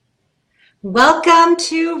Welcome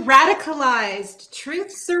to Radicalized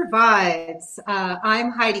Truth Survives. I'm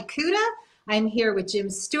Heidi Kuda. I'm here with Jim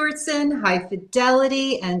Stewartson, High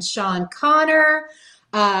Fidelity, and Sean Connor.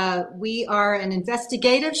 We are an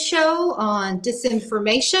investigative show on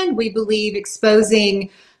disinformation. We believe exposing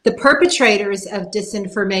the perpetrators of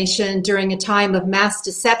disinformation during a time of mass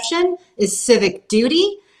deception is civic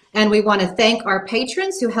duty. And we want to thank our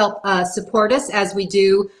patrons who help support us as we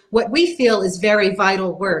do what we feel is very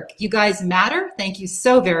vital work. You guys matter. Thank you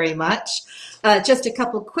so very much. Just a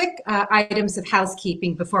couple quick items of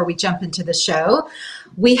housekeeping before we jump into the show.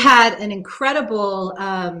 We had an incredible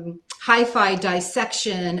hi-fi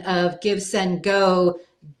dissection of Give, Send, Go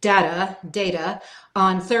data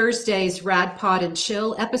on Thursday's Rad Pod and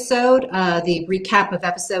Chill episode, the recap of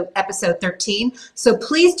episode 13. So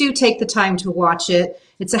please do take the time to watch it.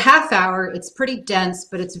 It's a half hour. It's pretty dense,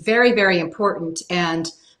 but it's very, very important. And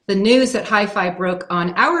the news that Hi-Fi broke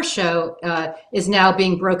on our show is now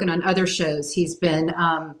being broken on other shows. He's been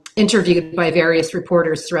interviewed by various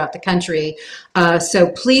reporters throughout the country.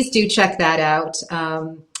 So please do check that out.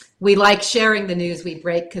 We like sharing the news we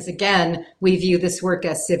break because, again, we view this work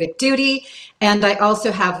as civic duty. And I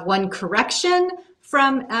also have one correction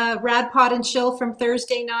from Rad Pod and Chill from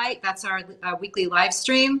Thursday night. That's our weekly live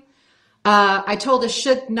stream. I told a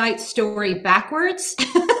Suge Knight story backwards.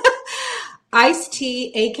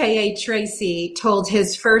 Ice-T, a.k.a. Tracy, told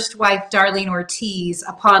his first wife, Darlene Ortiz,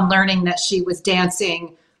 upon learning that she was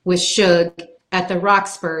dancing with Suge at the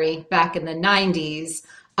Roxbury back in the 90s,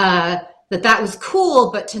 that was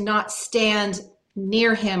cool, but to not stand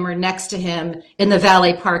near him or next to him in the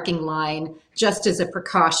valet parking line, just as a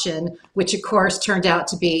precaution, which of course turned out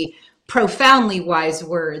to be profoundly wise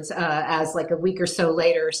words, as like a week or so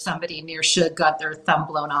later, somebody near Suge got their thumb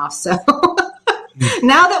blown off. So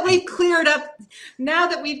now that we've cleared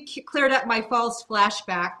up my false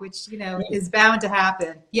flashback, which, is bound to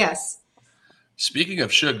happen. Yes. Speaking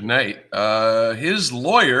of Suge Knight, his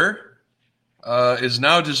lawyer is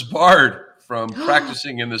now disbarred from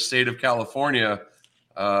practicing in the state of California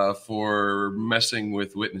for messing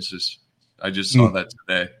with witnesses. I just saw that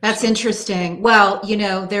today. That's interesting. Well,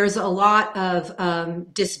 there's a lot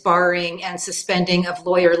of disbarring and suspending of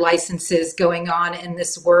lawyer licenses going on in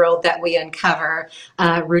this world that we uncover,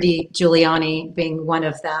 Rudy Giuliani being one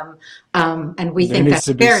of them. And we think needs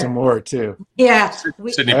to be some more, too. Yeah.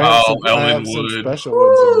 Sidney Powell, Ellen Wood. Special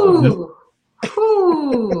ones.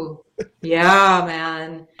 Ooh. Yeah,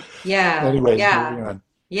 man. Yeah. Anyways, yeah. moving on.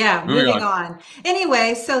 Yeah, moving on.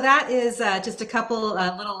 Anyway, so that is just a couple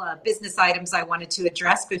little business items I wanted to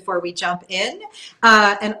address before we jump in.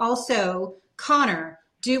 And also, Connor,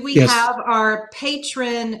 do we have our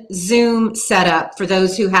patron Zoom set up for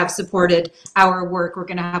those who have supported our work? We're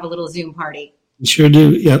going to have a little Zoom party. Sure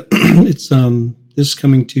do. Yeah, it's this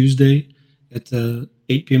coming Tuesday at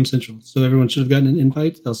 8 p.m. Central. So everyone should have gotten an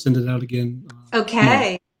invite. I'll send it out again.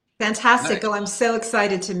 Okay. Fantastic. Nice. Oh, I'm so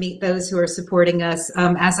excited to meet those who are supporting us.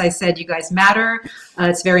 As I said, you guys matter.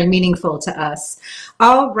 It's very meaningful to us.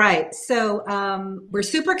 All right. So we're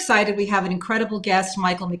super excited. We have an incredible guest,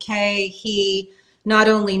 Michael MacKay. He not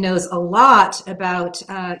only knows a lot about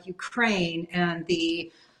Ukraine and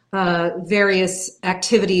the various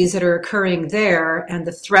activities that are occurring there and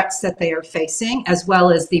the threats that they are facing, as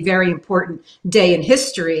well as the very important day in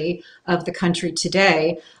history of the country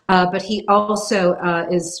today. But he also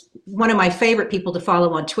is one of my favorite people to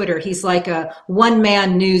follow on Twitter. He's like a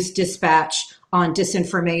one-man news dispatch on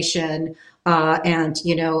disinformation and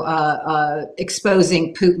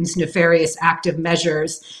exposing Putin's nefarious active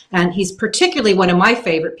measures. And he's particularly one of my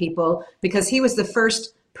favorite people because he was the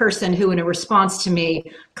first person who, in a response to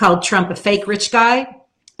me, called Trump a fake rich guy.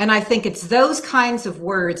 And I think it's those kinds of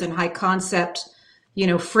words and high concept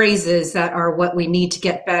phrases that are what we need to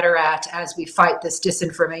get better at as we fight this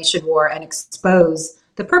disinformation war and expose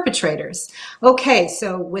the perpetrators. Okay,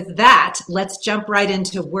 so with that, let's jump right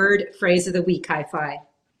into word phrase of the week, Hi-Fi.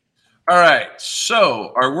 All right,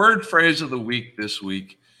 so our word phrase of the week this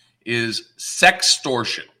week is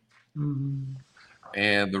sextortion. Mm-hmm.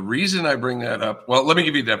 And the reason I bring that up, well, let me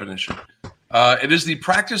give you a definition. It is the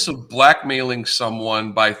practice of blackmailing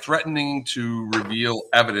someone by threatening to reveal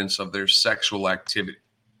evidence of their sexual activity,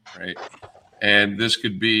 right? And this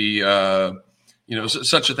could be,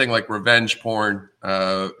 such a thing like revenge porn.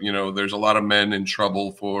 There's a lot of men in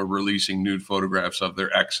trouble for releasing nude photographs of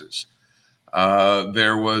their exes.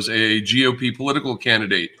 There was a GOP political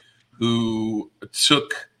candidate who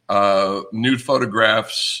took nude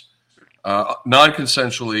photographs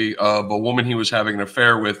non-consensually of a woman he was having an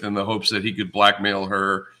affair with in the hopes that he could blackmail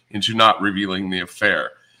her into not revealing the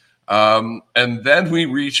affair. And then we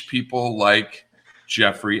reach people like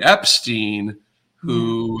Jeffrey Epstein,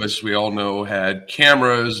 who, as we all know, had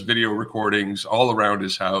cameras, video recordings all around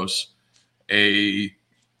his house, a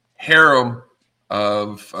harem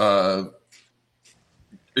of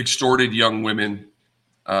extorted young women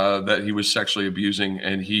that he was sexually abusing,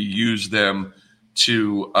 and he used them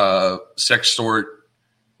to sextort.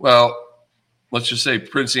 Well, let's just say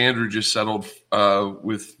Prince Andrew just settled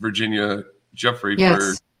with Virginia Jeffrey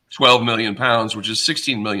for 12 million pounds, which is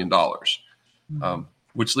 $16 million.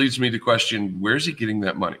 Which leads me to question, where's he getting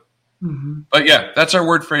that money? But yeah, that's our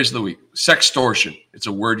word phrase of the week. Sextortion. It's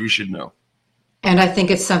a word you should know. And I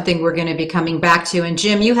think it's something we're going to be coming back to. And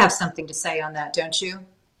Jim, you have something to say on that, don't you?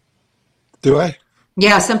 Do I?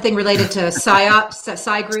 Yeah, something related to PSYOP,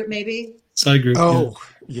 Psy Group, maybe? Psy Group. Oh,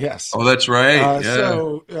 yes. Oh, that's right.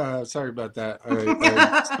 So sorry about that.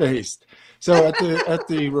 I spaced. So at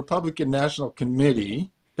the Republican National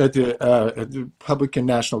Committee, at the Republican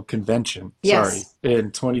National Convention,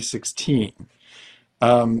 in 2016,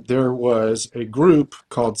 there was a group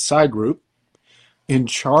called Psy Group in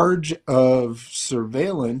charge of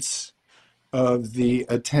surveillance of the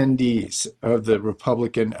attendees, of the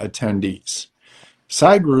Republican attendees.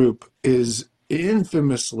 Psy Group is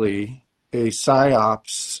infamously a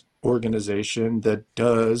PSYOPs organization that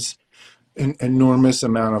does an enormous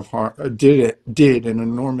amount of harm, did an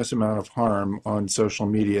enormous amount of harm on social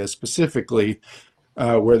media, specifically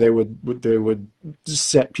where they would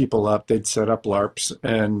set people up. They'd set up LARPs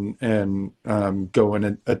and go in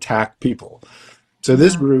and attack people. So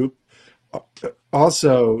this group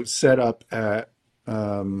also set up at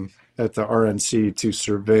the RNC to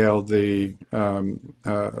surveil the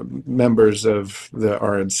members of the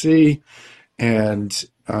RNC, and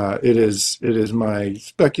it is my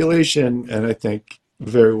speculation, and I think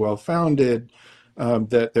very well founded,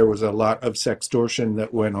 that there was a lot of sextortion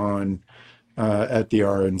that went on at the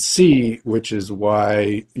RNC, which is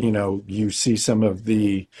why you see some of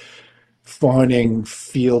the fawning,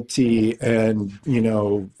 fealty, and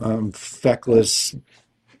feckless,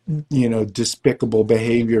 despicable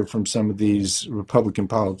behavior from some of these Republican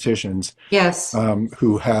politicians. Yes.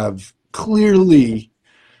 Who have clearly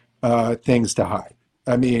things to hide.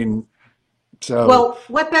 I mean, so well,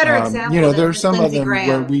 what better example? There are some Lindsey of them Graham,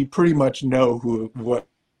 where we pretty much know what,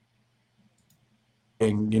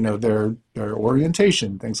 their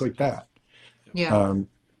orientation, things like that. Yeah.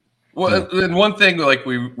 Well, and one thing like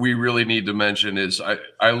we really need to mention is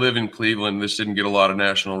I live in Cleveland. This didn't get a lot of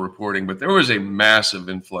national reporting, but there was a massive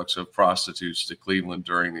influx of prostitutes to Cleveland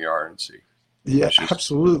during the RNC. Yeah,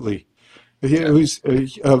 absolutely. It was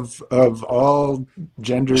of all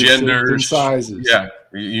genders and sizes. Yeah,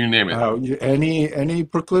 you name it. Any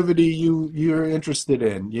proclivity you're interested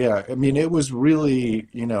in. Yeah, I mean, it was really,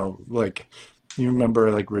 like, you remember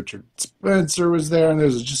like Richard Spencer was there, and there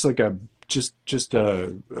was just like a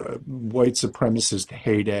white supremacist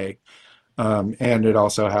heyday, and it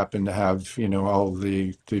also happened to have all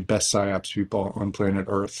the best PSYOPs people on planet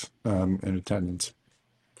Earth in attendance.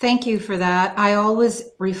 Thank you for that. I always,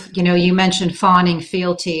 you mentioned fawning,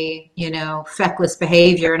 fealty, feckless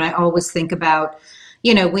behavior, and I always think about,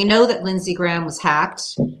 we know that Lindsey Graham was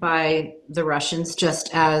hacked by the Russians, just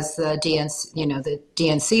as the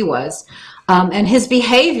DNC was, and his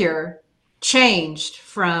behavior changed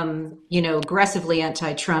from aggressively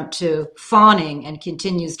anti-Trump to fawning, and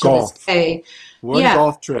continues to this day. One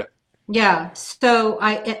golf trip. Yeah. So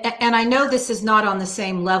I know this is not on the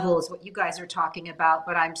same level as what you guys are talking about,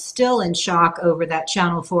 but I'm still in shock over that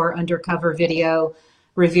Channel 4 undercover video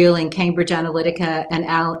revealing Cambridge Analytica and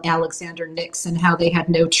Alexander Nixon, how they had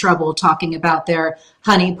no trouble talking about their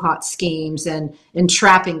honeypot schemes and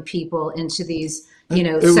entrapping people into these,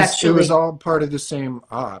 sexually. It was all part of the same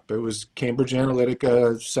op. It was Cambridge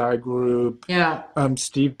Analytica, Psy Group,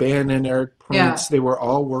 Steve Bannon, Eric Prince. They were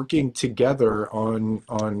all working together on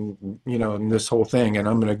this whole thing. And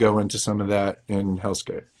I'm going to go into some of that in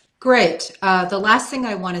Hellscape. Great. The last thing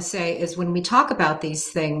I want to say is when we talk about these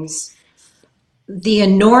things, the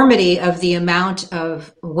enormity of the amount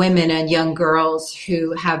of women and young girls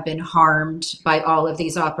who have been harmed by all of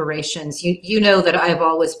these operations. You know that I've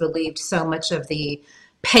always believed so much of the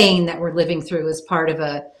pain that we're living through is part of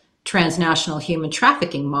a transnational human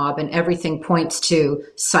trafficking mob, and everything points to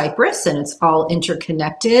Cyprus, and it's all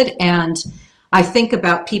interconnected. And I think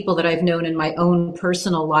about people that I've known in my own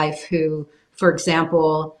personal life who, for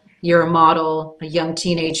example, you're a model, a young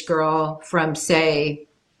teenage girl from, say,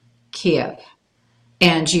 Kiev,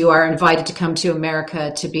 and you are invited to come to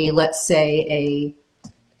America to be, let's say, a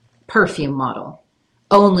perfume model.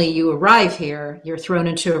 Only you arrive here, you're thrown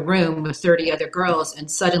into a room with 30 other girls, and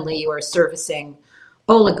suddenly you are servicing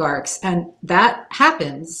oligarchs. And that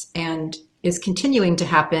happens. And is continuing to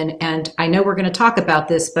happen. And I know we're going to talk about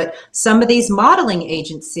this, but some of these modeling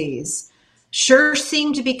agencies sure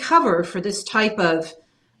seem to be covered for this type of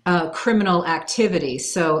criminal activity.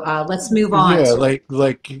 So let's move on. Yeah, like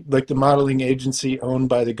the modeling agency owned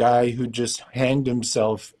by the guy who just hanged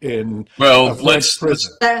himself in a French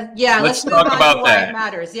prison. Let's move talk on about to why that. it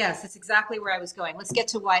matters. Yes, that's exactly where I was going. Let's get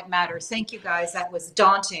to why it matters. Thank you, guys. That was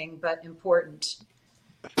daunting but important.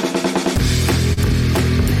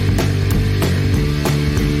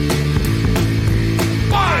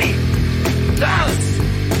 Why does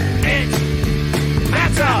it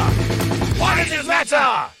matter? Why does it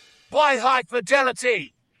matter? Why high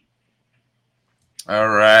fidelity? All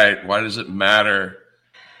right. Why does it matter?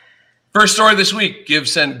 First story this week, Give,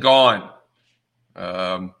 Send, Gone.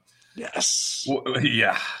 Yes.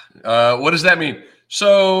 Yeah. What does that mean?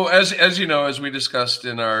 So as you know, as we discussed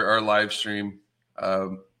in our live stream,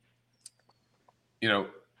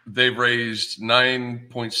 they've raised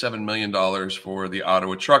 $9.7 million for the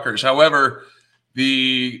Ottawa truckers. However,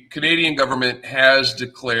 the Canadian government has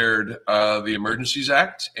declared the Emergencies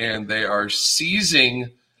Act, and they are seizing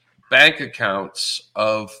bank accounts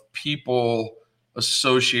of people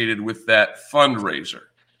associated with that fundraiser.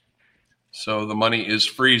 So the money is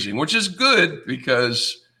freezing, which is good,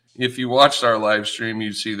 because if you watched our live stream,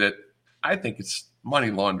 you see that I think it's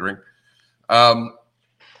money laundering.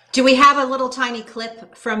 Do we have a little tiny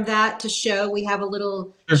clip from that to show? We have a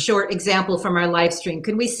little short example from our live stream.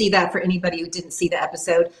 Can we see that for anybody who didn't see the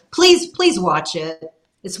episode? Please watch it.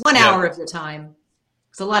 It's 1 hour of the time.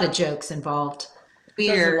 There's a lot of jokes involved.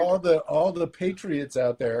 Weird. All the patriots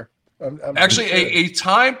out there. Actually, a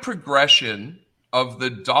time progression of the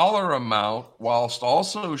dollar amount, whilst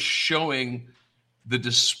also showing the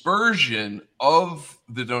dispersion of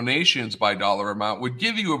the donations by dollar amount, would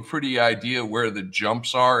give you a pretty idea where the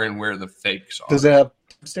jumps are and where the fakes are. Does it have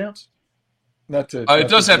stamps? It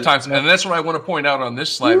does have timestamps, and that's what I want to point out on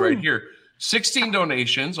this slide right here. 16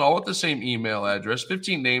 donations, all with the same email address,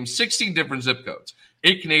 15 names, 16 different zip codes,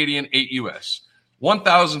 8 Canadian, 8 US,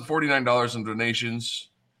 $1,049 in donations.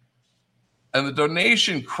 And the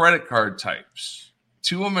donation credit card types: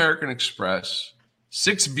 2 American Express,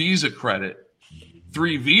 6 Visa credit,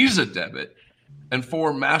 3 Visa debit, and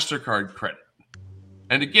 4 MasterCard credit.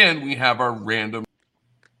 And again, we have our random.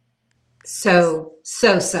 So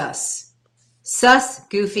sus. Sus,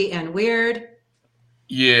 goofy, and weird.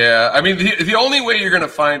 Yeah, I mean, the only way you're going to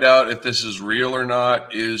find out if this is real or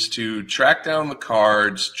not is to track down the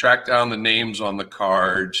cards, track down the names on the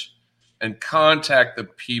cards, and contact the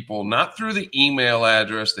people, not through the email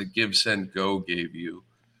address that Give, Send, Go gave you,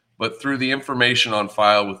 but through the information on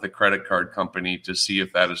file with the credit card company to see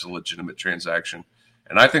if that is a legitimate transaction.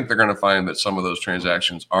 And I think they're going to find that some of those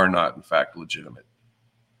transactions are not, in fact, legitimate.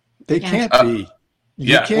 They can't be.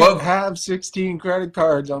 You can't have 16 credit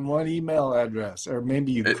cards on one email address, or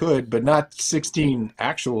maybe you could, but not 16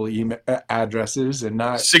 actual email addresses, and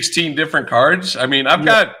not 16 different cards. I mean, I've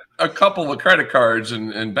got a couple of credit cards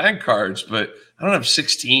and bank cards, but I don't have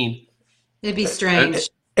 16. It'd be strange.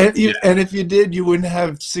 And if you did, you wouldn't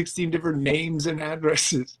have 16 different names and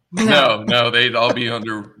addresses. No, they'd all be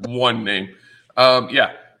under one name.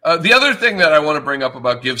 The other thing that I want to bring up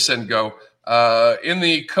about Give, Send, Go, in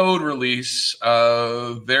the code release,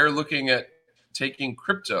 they're looking at taking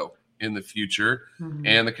crypto in the future,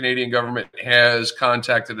 and the Canadian government has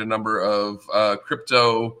contacted a number of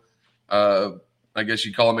crypto, I guess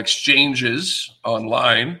you call them exchanges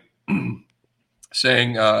online,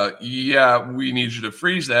 saying, we need you to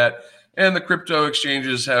freeze that. And the crypto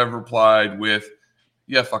exchanges have replied with,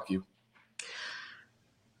 yeah, fuck you.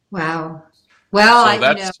 Wow. Well, so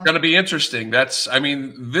that's going to be interesting. This to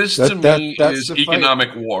me is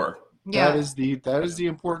economic war. Yeah. That is the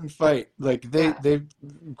important fight. Like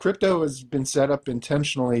crypto has been set up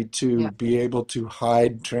intentionally to be able to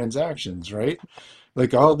hide transactions, right?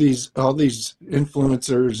 Like all these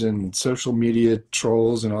influencers and social media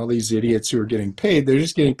trolls and all these idiots who are getting paid, they're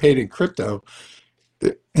just getting paid in crypto.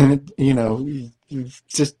 And you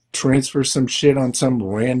just transfer some shit on some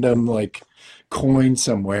random like coin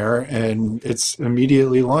somewhere, and it's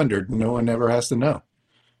immediately laundered. No one ever has to know.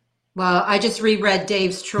 Well, I just reread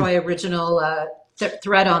Dave's Troy original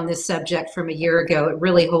thread on this subject from a year ago. It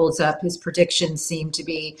really holds up. His predictions seem to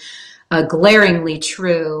be glaringly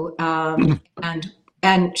true.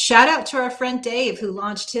 And shout out to our friend Dave, who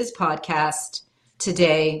launched his podcast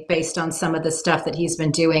today based on some of the stuff that he's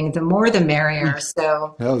been doing. The more the merrier.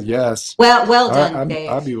 So hell yes. Well done, Dave.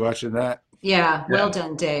 I'll be watching that. Yeah, well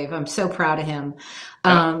done, Dave. I'm so proud of him.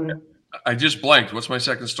 I just blanked. What's my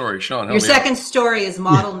second story, Sean? Your second story is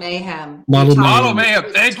Model Mayhem. Model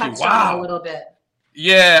Mayhem. Thank you. Wow. A little bit.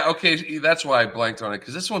 Yeah, okay, that's why I blanked on it,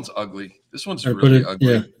 because this one's ugly. This one's really ugly.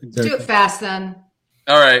 Yeah, exactly. Do it fast then.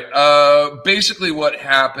 All right. Basically, what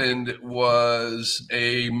happened was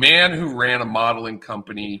a man who ran a modeling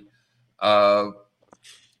company who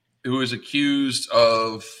was accused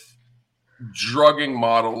of drugging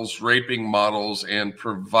models, raping models, and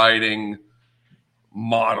providing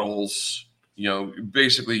models,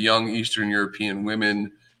 basically young Eastern European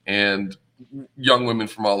women and young women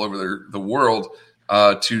from all over the world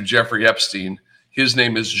to Jeffrey Epstein. His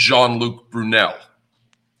name is Jean-Luc Brunel.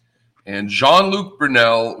 And Jean-Luc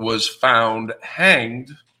Brunel was found hanged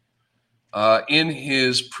in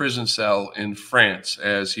his prison cell in France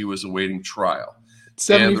as he was awaiting trial.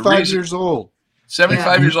 75 years old.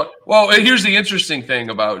 75 years old. Well, here's the interesting thing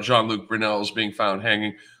about Jean-Luc Brunel's being found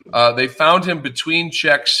hanging. They found him between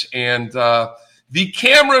checks, and the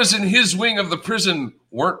cameras in his wing of the prison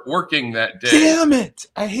weren't working that day. Damn it.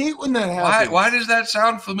 I hate when that happens. Why does that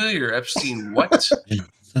sound familiar, Epstein? What?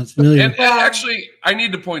 Sounds familiar. And actually, I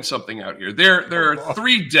need to point something out here. There are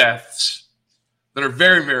 3 deaths that are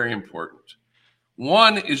very, very important.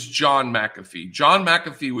 One is John McAfee. John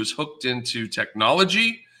McAfee was hooked into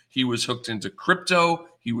technology. He was hooked into crypto.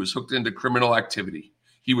 He was hooked into criminal activity.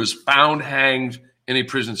 He was found hanged in a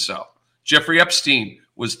prison cell. Jeffrey Epstein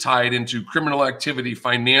was tied into criminal activity,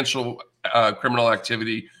 financial criminal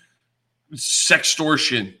activity,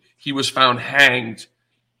 sextortion. He was found hanged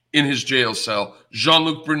in his jail cell.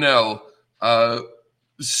 Jean-Luc Brunel,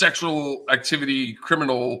 sexual activity,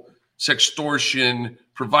 criminal sextortion,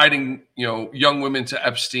 providing young women to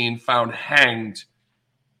Epstein, found hanged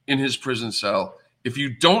in his prison cell. If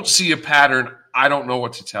you don't see a pattern, I don't know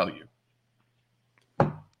what to tell you.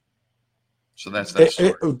 So that's that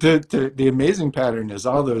story. The amazing pattern is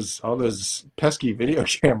all those pesky video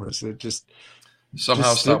cameras that just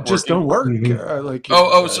don't work.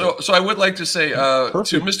 Mm-hmm. So I would like to say to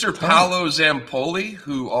Mr. Paolo Zampoli,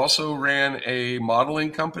 who also ran a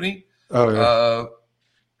modeling company.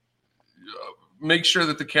 Make sure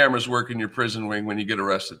that the cameras work in your prison wing when you get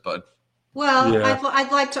arrested, bud. Well, yeah.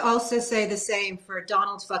 I'd like to also say the same for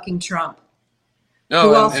Donald fucking Trump.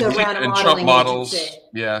 Who also ran a modeling Trump models, agency.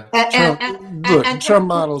 Yeah. Trump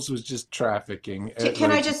models was just trafficking.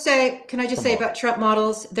 Can I just say about Trump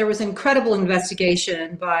models? There was an incredible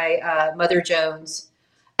investigation by Mother Jones.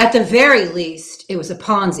 At the very least, it was a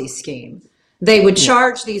Ponzi scheme. They would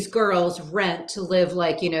charge these girls rent to live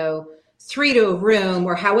 3 to a room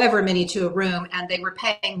or however many to a room, and they were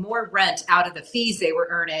paying more rent out of the fees they were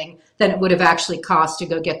earning than it would have actually cost to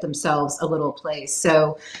go get themselves a little place.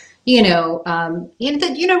 So, Ruth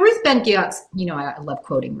Ben-Ghiat, I love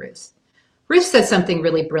quoting Ruth. Ruth said something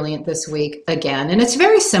really brilliant this week again, and it's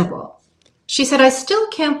very simple. She said, I still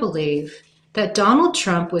can't believe that Donald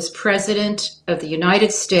Trump was president of the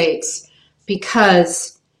United States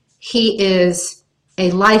because he is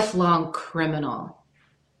a lifelong criminal.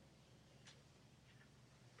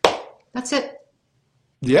 That's it.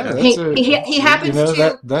 Yeah, he happens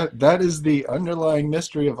to. That is the underlying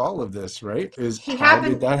mystery of all of this, right? How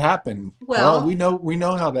did that happen? Well, we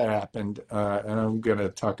know how that happened, and I'm going to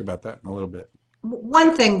talk about that in a little bit.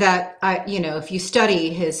 One thing that if you study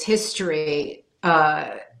his history,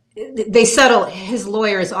 his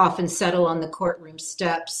lawyers often settle on the courtroom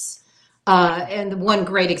steps, and one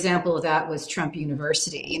great example of that was Trump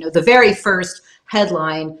University. The very first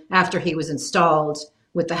headline after he was installed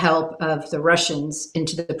with the help of the Russians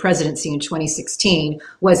into the presidency in 2016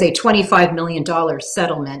 was a $25 million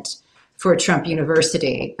settlement for Trump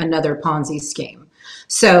University, another Ponzi scheme.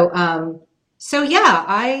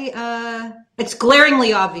 It's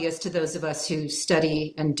glaringly obvious to those of us who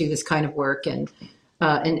study and do this kind of work. And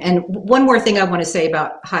one more thing I want to say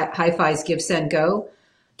about Hi-Fi's Give, Send, Go,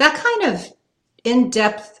 that kind of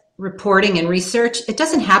in-depth reporting and research, it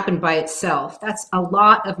doesn't happen by itself. That's a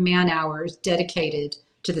lot of man hours dedicated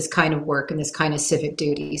to this kind of work and this kind of civic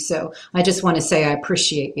duty. So I just want to say I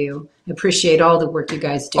appreciate you. I appreciate all the work you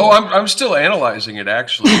guys do. Oh, I'm still analyzing it,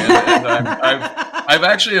 actually. And I've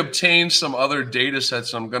actually obtained some other data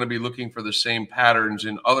sets. I'm going to be looking for the same patterns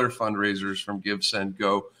in other fundraisers from Give, Send,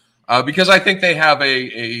 Go, because I think they have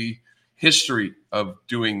a history of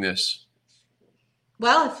doing this.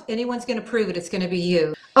 Well, if anyone's going to prove it, it's going to be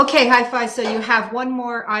you. Okay, Hi-Fi. So you have one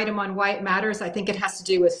more item on why it matters. I think it has to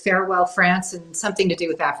do with Farewell France and something to do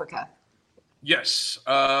with Africa. Yes.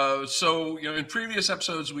 So, in previous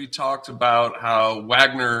episodes, we talked about how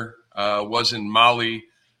Wagner was in Mali,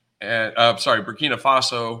 Burkina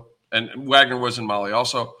Faso, and Wagner was in Mali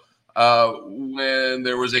also. When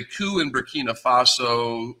there was a coup in Burkina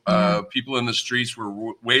Faso, people in the streets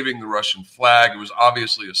were waving the Russian flag. It was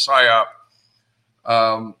obviously a psyop.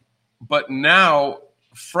 but now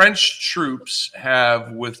French troops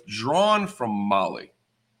have withdrawn from Mali.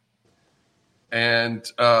 And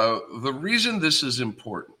the reason this is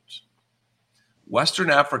important, Western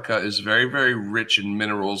Africa is very, very rich in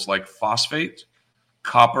minerals like phosphate,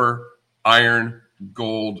 copper, iron,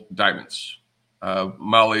 gold, diamonds.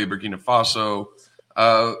 Mali, Burkina Faso,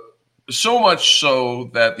 so much so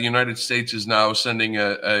that the United States is now sending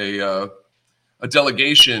a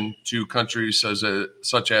delegation to countries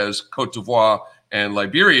such as Cote d'Ivoire and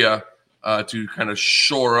Liberia to kind of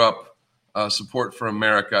shore up support for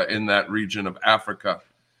America in that region of Africa.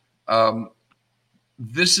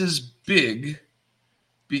 This is big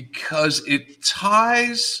because it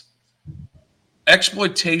ties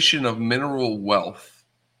exploitation of mineral wealth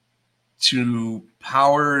to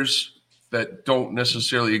powers that don't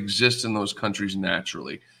necessarily exist in those countries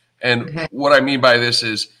naturally. And what I mean by this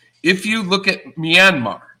is, if you look at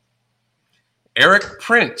Myanmar, Eric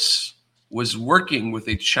Prince was working with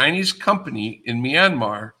a Chinese company in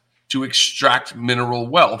Myanmar to extract mineral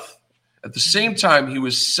wealth. At the same time, he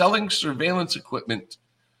was selling surveillance equipment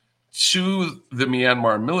to the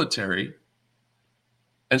Myanmar military,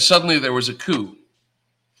 and suddenly there was a coup.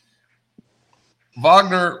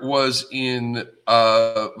 Wagner was in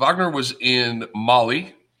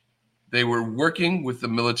Mali. They were working with the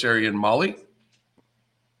military in Mali.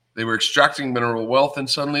 They were extracting mineral wealth, and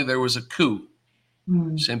suddenly there was a coup.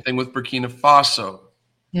 Same thing with Burkina Faso.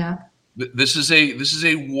 Yeah, this is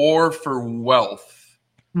a war for wealth,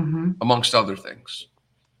 amongst other things,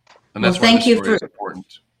 and that's why the story is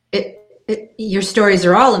important. Your stories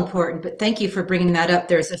are all important, but thank you for bringing that up.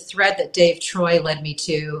 There's a thread that Dave Troy led me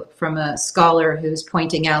to from a scholar who's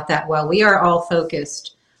pointing out that while we are all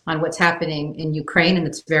focused on what's happening in Ukraine, and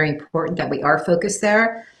it's very important that we are focused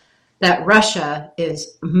there, that Russia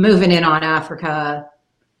is moving in on Africa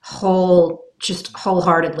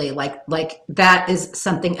wholeheartedly. Like that is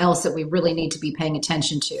something else that we really need to be paying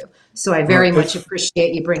attention to. So I very much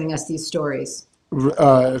appreciate you bringing us these stories.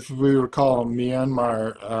 If we recall,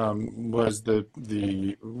 Myanmar was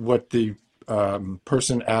what the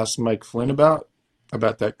person asked Mike Flynn about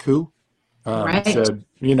that coup. Right. Said,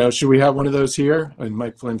 should we have one of those here? And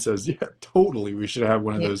Mike Flynn says, yeah, totally, we should have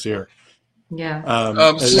one of those here. Yeah.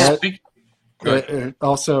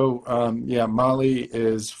 Mali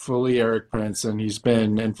is fully Eric Prince, and he's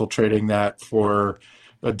been infiltrating that for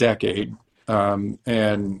a decade. And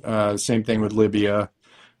same thing with Libya.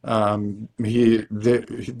 They're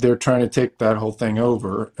trying to take that whole thing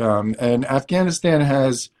over. And Afghanistan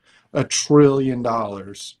has $1 trillion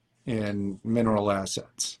in mineral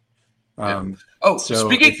assets.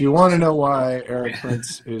 If you want to know why Eric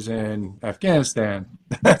Prince is in Afghanistan,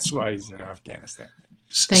 that's why he's in Afghanistan.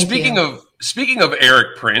 Speaking of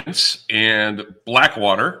Eric Prince and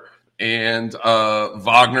Blackwater and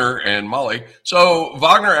Wagner and Mali. So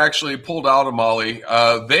Wagner actually pulled out of Mali.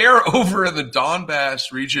 They are over in the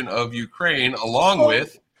Donbass region of Ukraine, along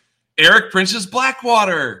with Eric Prince's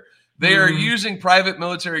Blackwater. They are using private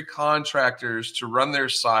military contractors to run their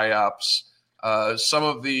psyops. Some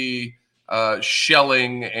of the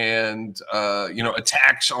shelling and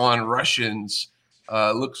attacks on Russians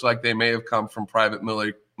looks like they may have come from private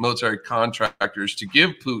military contractors to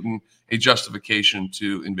give Putin a justification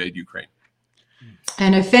to invade Ukraine.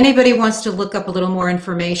 And if anybody wants to look up a little more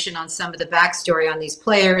information on some of the backstory on these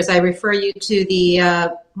players, I refer you to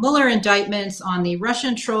the Mueller indictments on the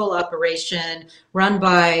Russian troll operation run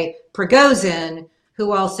by Prigozhin,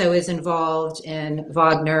 who also is involved in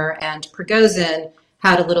Wagner. And Prigozhin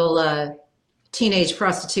had a little teenage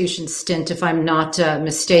prostitution stint, if I'm not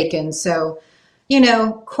mistaken. So,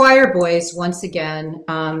 choir boys, once again,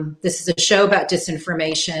 this is a show about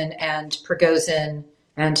disinformation, and Prigozhin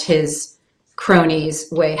and his cronies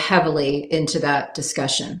weigh heavily into that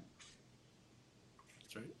discussion.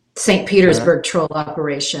 That's right. St. Petersburg troll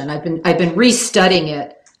operation. I've been restudying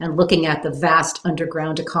it and looking at the vast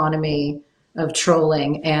underground economy of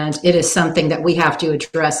trolling, and it is something that we have to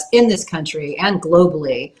address in this country and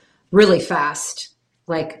globally really fast,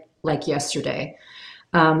 like yesterday.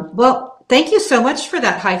 Thank you so much for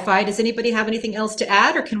that hi-fi. Does anybody have anything else to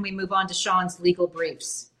add, or can we move on to Sean's legal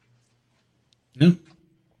briefs? Yeah.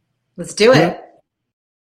 Let's do it.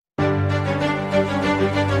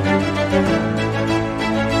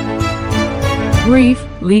 Brief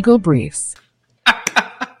legal briefs.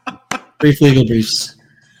 Brief legal briefs.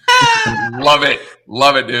 Love it,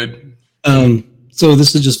 dude. So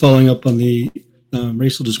this is just following up on the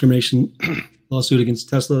racial discrimination lawsuit against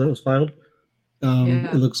Tesla that was filed.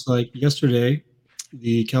 It looks like yesterday,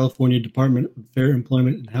 the California Department of Fair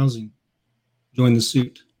Employment and Housing joined the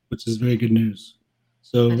suit, which is very good news.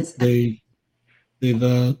 So they've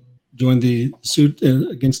joined the suit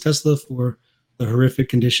against Tesla for the horrific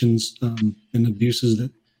conditions and abuses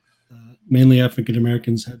that mainly African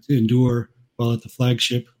Americans had to endure while at the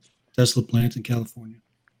flagship Tesla plant in California.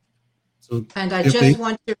 So, and I just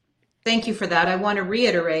want to thank you for that. I want to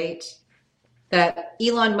reiterate that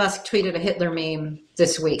Elon Musk tweeted a Hitler meme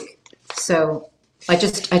this week. So I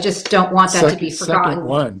just don't want that to be forgotten. Second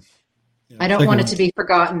one. I don't want it to be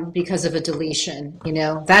forgotten because of a deletion.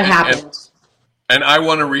 That happened. And I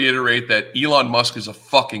want to reiterate that Elon Musk is a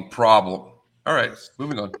fucking problem. All right,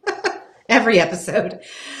 moving on. Every episode.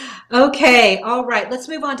 Okay, all right. Let's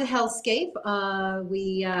move on to Hellscape.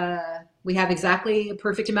 We have exactly a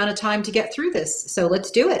perfect amount of time to get through this, so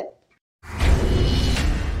let's do it.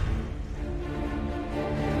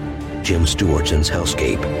 Jim Stewartsen's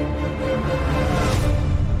Hellscape.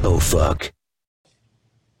 Oh, fuck.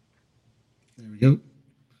 There we go.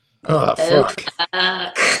 Oh, fuck.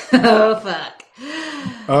 Oh, fuck.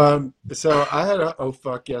 So I had a oh,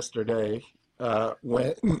 fuck yesterday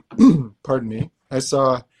when, pardon me, I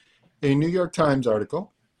saw a New York Times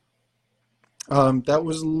article that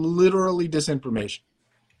was literally disinformation.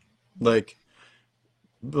 Like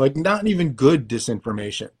not even good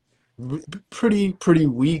disinformation. Pretty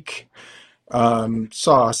weak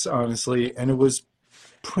sauce, honestly, and it was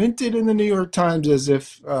printed in the New York Times as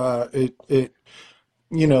if it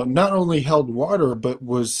not only held water but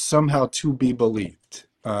was somehow to be believed.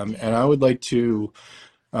 And I would like to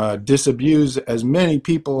disabuse as many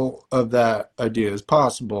people of that idea as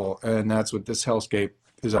possible, and that's what this Hellscape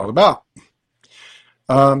is all about.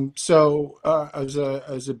 So as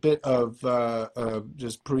a bit of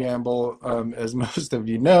just preamble, as most of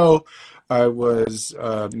you know, I was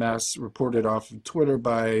mass reported off of Twitter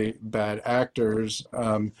by bad actors,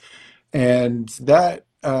 and that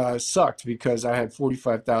sucked because I had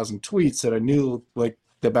 45,000 tweets that I knew like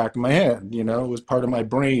the back of my hand. It was part of my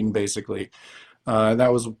brain basically.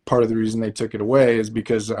 That was part of the reason they took it away, is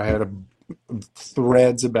because I had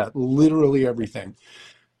threads about literally everything.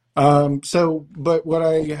 But what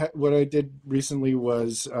I did recently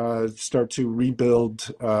was start to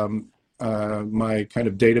rebuild my kind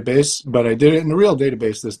of database, but I did it in a real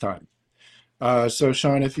database this time. So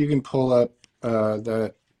Sean, if you can pull up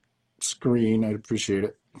that screen, I'd appreciate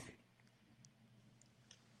it.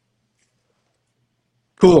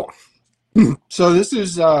 Cool. So this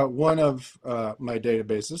is one of my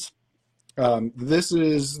databases. This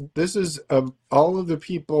is of all of the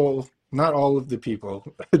people. Not all of the people.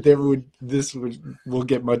 Will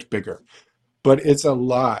get much bigger, but it's a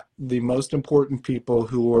lot. The most important people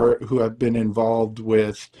who have been involved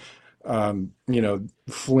with,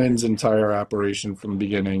 Flynn's entire operation from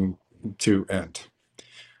beginning to end.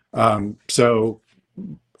 So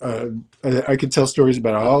I could tell stories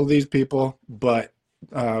about all of these people, but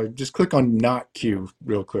just click on not Q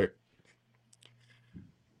real quick.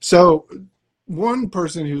 So one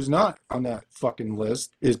person who's not on that fucking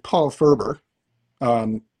list is Paul Ferber,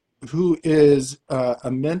 who is a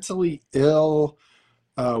mentally ill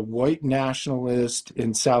white nationalist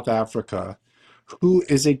in South Africa, who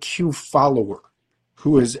is a Q follower,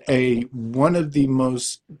 who is one of the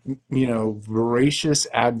most voracious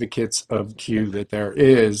advocates of Q that there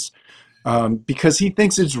is, because he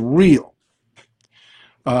thinks it's real.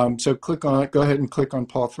 So go ahead and click on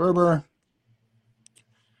Paul Ferber,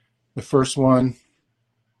 the first one.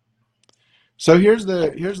 So here's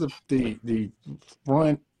the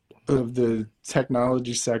front of the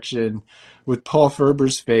technology section with Paul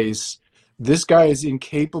Ferber's face. This guy is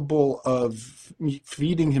incapable of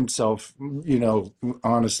feeding himself,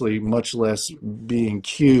 honestly, much less being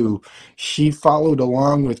Q. He followed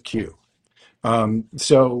along with Q.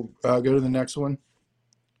 So go to the next one.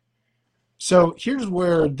 So here's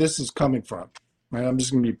where this is coming from. Right? I'm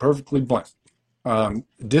just going to be perfectly blunt.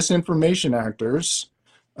 Disinformation actors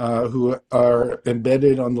who are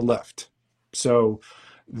embedded on the left. So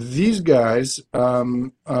these guys are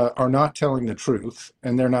not telling the truth,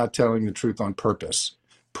 and they're not telling the truth on purpose,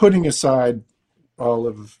 putting aside all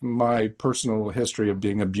of my personal history of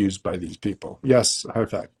being abused by these people. Yes, high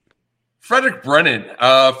five. Frederick Brennan.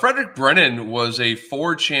 Frederick Brennan was a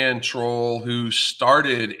 4chan troll who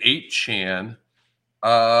started 8chan,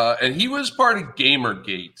 and he was part of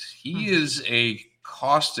Gamergate. He is a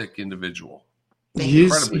caustic individual.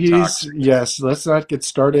 He's yes. Let's not get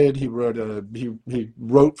started. He wrote he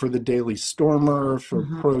wrote for the Daily Stormer for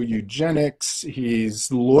pro eugenics.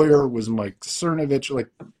 His lawyer was Mike Cernovich. Like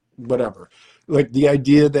whatever. Like the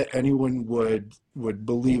idea that anyone would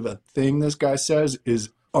believe a thing this guy says is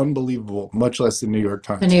unbelievable. Much less the New York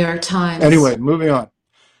Times. The New York Times. Anyway, moving on.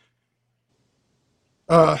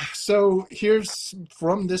 So here's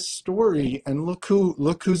from this story, and look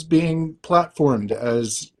who's being platformed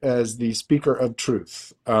as the speaker of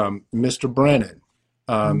truth, Mr. Brennan,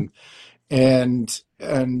 and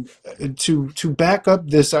to back up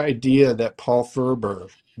this idea that Paul Ferber,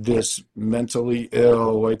 this mentally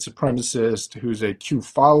ill white supremacist who's a Q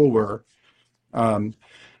follower,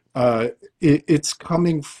 it's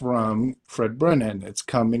coming from Fred Brennan. It's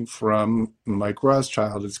coming from Mike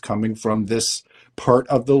Rothschild. It's coming from this part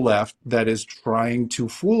of the left that is trying to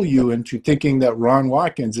fool you into thinking that Ron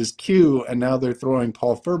Watkins is Q, and now they're throwing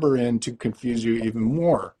Paul Ferber in to confuse you even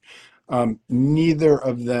more. Neither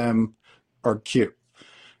of them are Q.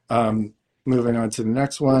 Moving on to the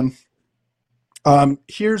next one.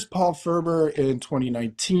 Here's Paul Ferber in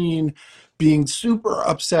 2019 being super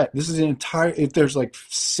upset. This is there's like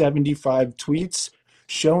 75 tweets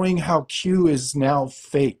showing how Q is now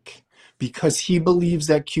fake because he believes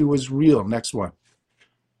that Q is real. Next one.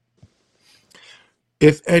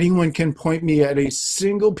 If anyone can point me at a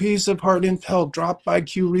single piece of hard intel dropped by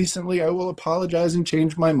Q recently, I will apologize and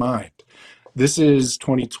change my mind. This is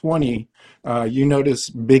 2020. You notice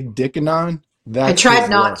Big Dickanon? I tried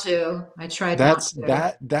not to. That's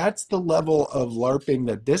the level of LARPing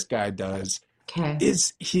that this guy does. Okay.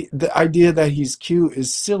 The idea that he's Q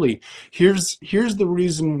is silly. Here's the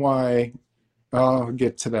reason why. I'll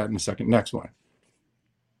get to that in a second. Next one.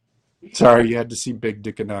 Sorry, you had to see Big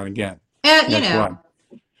Dickanon again. Next one.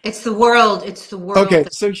 It's the world. Okay,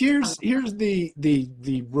 so here's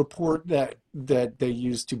the report that they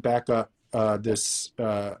use to back up this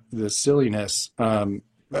silliness.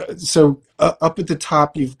 So up at the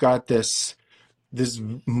top, you've got this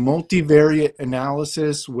multivariate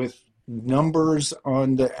analysis with numbers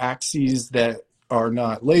on the axes that are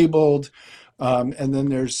not labeled, and then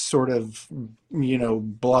there's sort of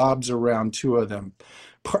blobs around two of them.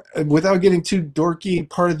 Without getting too dorky,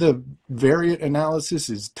 part of the variate analysis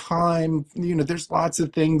is time. There's lots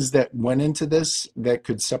of things that went into this that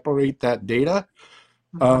could separate that data.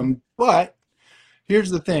 But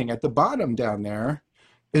here's the thing. At the bottom down there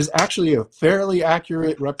is actually a fairly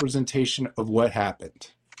accurate representation of what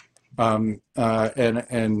happened. I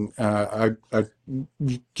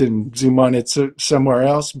can zoom on it somewhere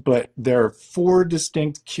else, but there are 4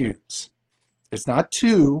 distinct cues. It's not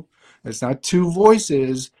two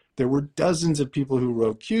voices. There were dozens of people who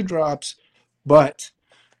wrote Q drops, but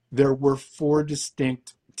there were 4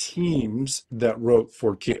 distinct teams that wrote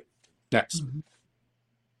for Q. Next.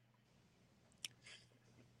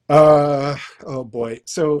 Oh boy.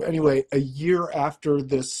 So anyway, a year after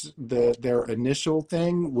their initial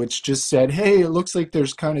thing, which just said, hey, it looks like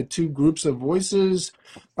there's kind of 2 groups of voices.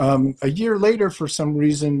 A year later, for some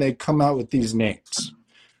reason, they come out with these names.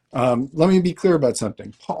 Let me be clear about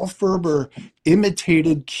something. Paul Ferber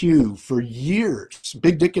imitated Q for years.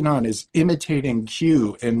 Big Dickanon is imitating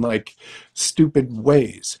Q in like stupid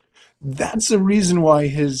ways. That's the reason why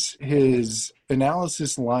his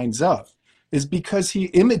analysis lines up, is because he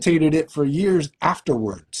imitated it for years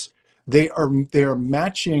afterwards. They are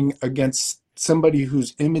matching against somebody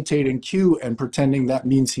who's imitating Q and pretending that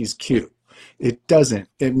means he's Q. It doesn't.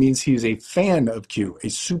 It means he's a fan of Q, a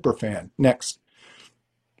super fan. Next.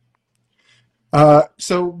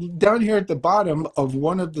 So down here at the bottom of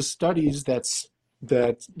one of the studies that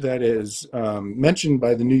is mentioned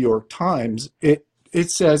by the New York Times, it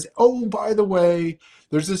says, oh, by the way,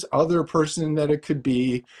 there's this other person that it could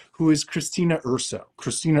be, who is Christina Urso.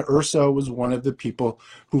 Christina Urso was one of the people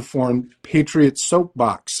who formed Patriot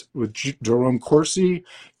Soapbox with Jerome Corsi,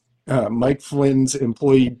 Mike Flynn's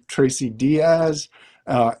employee Tracy Diaz,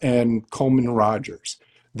 and Coleman Rogers.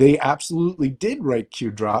 They absolutely did write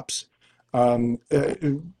Q drops.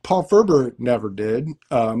 Paul Ferber never did,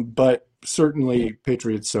 but certainly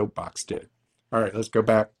Patriot Soapbox did. All right, let's go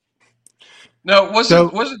back. Now,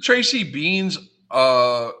 wasn't Tracy Beans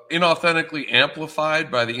inauthentically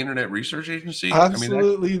amplified by the Internet Research Agency?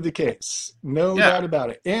 Absolutely the case. No doubt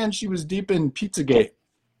about it. And she was deep in Pizzagate,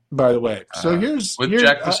 by the way. So here's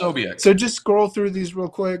Jack Posobiec. So just scroll through these real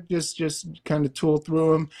quick. Just kind of tool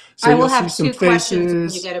through them. So I will have 2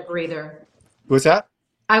 questions when you get a breather. What's that?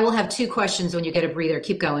 I will have 2 questions when you get a breather.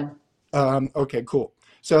 Keep going. Okay, cool.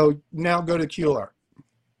 So now go to QLR.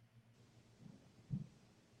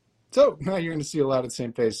 So now you're going to see a lot of the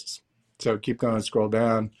same faces. So keep going, scroll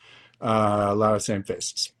down. A lot of the same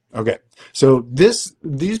faces. Okay. So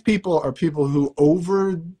these people are people who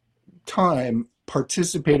over time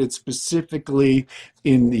participated specifically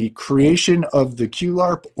in the creation of the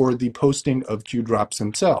QLARP or the posting of Q drops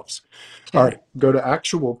themselves. Okay. All right, go to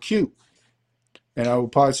actual Q. And I will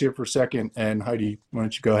pause here for a second. And Heidi, why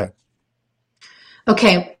don't you go ahead?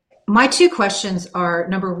 Okay. My two questions are,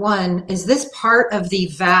 number one, is this part of the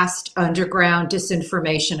vast underground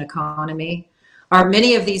disinformation economy? Are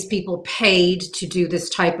many of these people paid to do this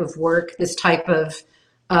type of work, this type of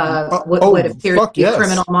what appears to fuck be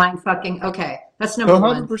criminal yes. mind fucking? Okay, that's number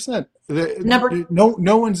one. 100%. Number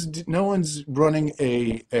No one's running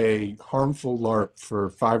a harmful LARP for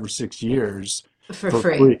 5 or 6 years for for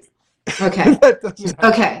free. free. Okay. That doesn't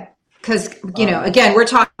happen. Okay. Because, again, we're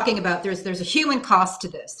talking about there's a human cost to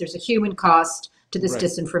this. There's a human cost to this Right.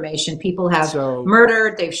 disinformation. People have So-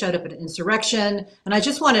 murdered, they've showed up at an insurrection. And I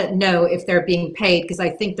just want to know if they're being paid, because I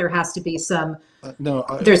think there has to be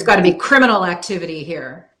there's got to be criminal activity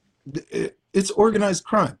here. It's organized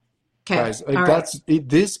crime, Okay. guys. All right.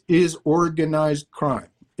 This is organized crime.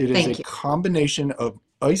 It is Thank a you. combination of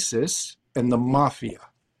ISIS and the mafia.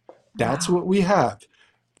 That's what we have.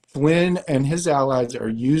 Flynn and his allies are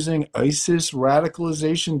using ISIS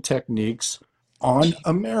radicalization techniques on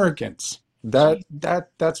Americans.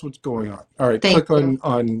 That's what's going on. All right, Thank click you.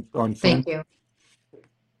 on Flynn. Thank you.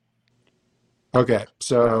 Okay,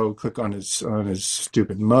 so click on his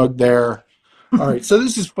stupid mug there. All right, so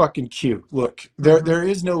this is fucking cute. Look, there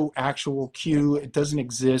is no actual Q. It doesn't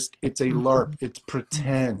exist. It's a LARP. It's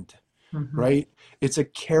pretend, right? It's a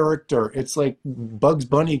character. It's like Bugs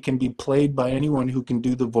Bunny can be played by anyone who can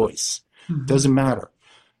do the voice. Doesn't matter.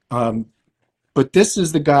 But this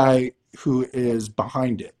is the guy who is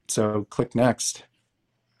behind it. So click next.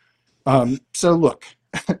 So look,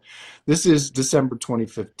 this is December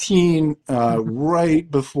 2015,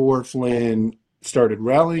 right before Flynn started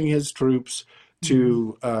rallying his troops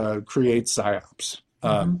to create psyops.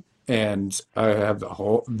 And I have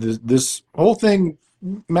this whole thing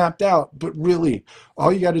mapped out, but really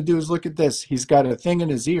all you got to do is look at this. He's got a thing in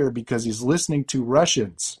his ear because he's listening to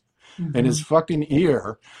Russians in his fucking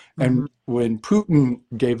ear. And when Putin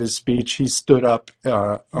gave his speech, he stood up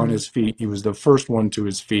on his feet. He was the first one to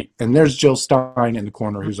his feet. And there's Jill Stein in the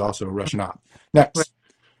corner, who's also a Russian op. Next.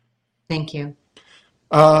 Thank you.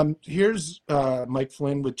 Here's Mike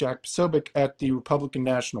Flynn with Jack Posobiec at the Republican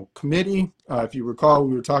National Committee. If you recall,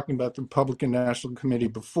 we were talking about the Republican National Committee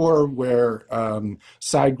before, where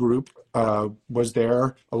Side Group was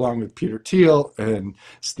there, along with Peter Thiel and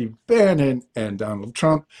Steve Bannon and Donald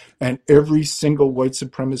Trump, and every single white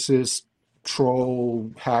supremacist, troll,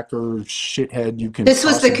 hacker, shithead you can. This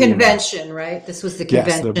was the possibly convention, right? This was the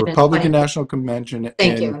convention. Yes, the Republican National Convention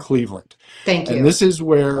in Cleveland. Thank you. And this is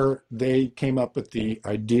where they came up with the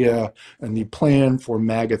idea and the plan for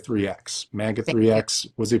MAGA 3X. MAGA 3X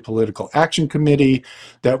was a political action committee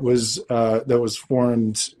that was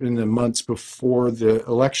formed in the months before the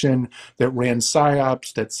election, that ran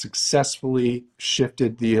psyops that successfully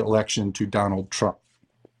shifted the election to Donald Trump.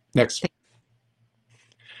 Next.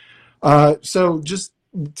 So just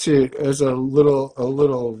as a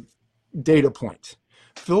little data point,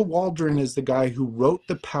 Phil Waldron is the guy who wrote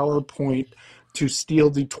the PowerPoint to steal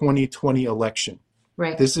the 2020 election.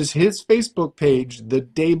 Right. This is his Facebook page the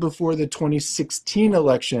day before the 2016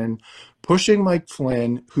 election, pushing Mike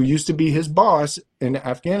Flynn, who used to be his boss in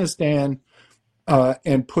Afghanistan,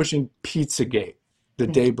 and pushing Pizzagate the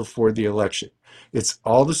day before the election. It's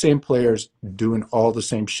all the same players doing all the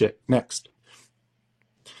same shit. Next.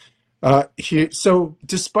 So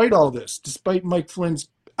despite all this, despite Mike Flynn's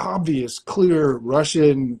obvious, clear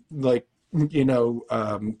Russian,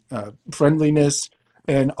 friendliness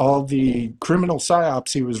and all the criminal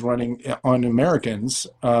psyops he was running on Americans,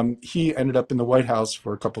 he ended up in the White House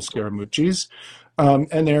for a couple Scaramucci's.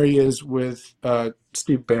 And there he is with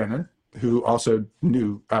Steve Bannon, who also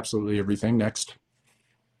knew absolutely everything. Next.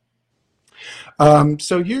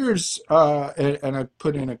 So here's, and I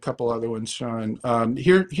put in a couple other ones, Sean.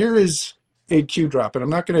 Here is a Q drop, and I'm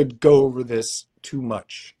not going to go over this too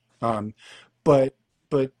much, but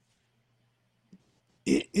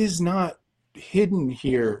it is not hidden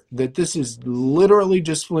here that this is literally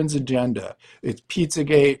just Flynn's agenda. It's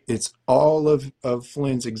Pizzagate. It's all of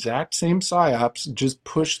Flynn's exact same psyops, just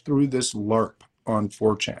pushed through this LARP on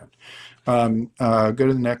 4chan. Go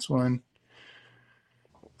to the next one.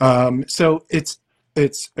 So it's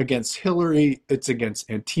against Hillary, it's against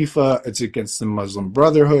Antifa, it's against the Muslim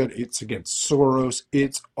Brotherhood, it's against Soros.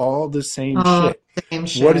 It's all the same shit. Same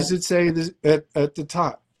shit. What does it say at the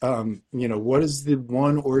top? What is the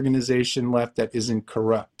one organization left that isn't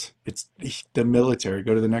corrupt? It's the military.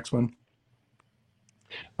 Go to the next one.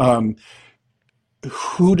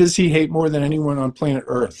 Who does he hate more than anyone on planet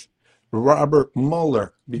Earth? Robert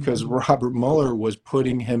Mueller, because Robert Mueller was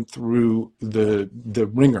putting him through the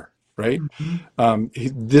ringer, right?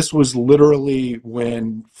 This was literally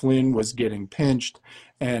when Flynn was getting pinched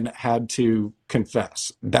and had to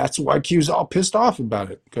confess. That's why Q's all pissed off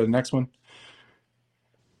about it. Go to the next one.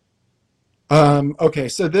 Okay,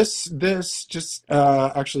 so this just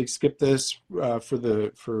actually skip this for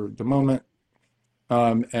the moment,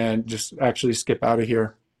 and just actually skip out of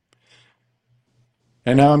here.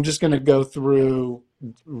 And now I'm just going to go through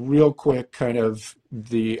real quick kind of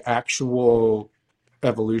the actual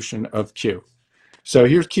evolution of Q. So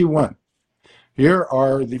here's Q1. Here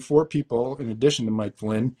are the 4 people, in addition to Mike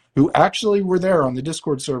Flynn, who actually were there on the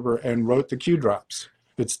Discord server and wrote the Q drops.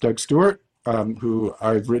 It's Doug Stewart, who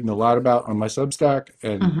I've written a lot about on my Substack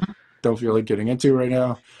and don't feel like getting into right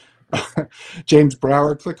now. James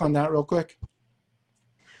Brower, click on that real quick.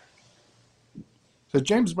 So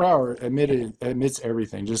James Brower admits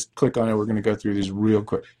everything. Just click on it. We're going to go through these real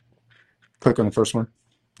quick. Click on the first one.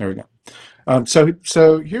 There we go. So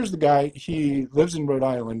here's the guy. He lives in Rhode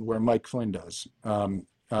Island, where Mike Flynn does.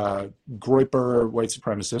 Groyper, white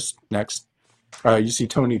supremacist. Next. You see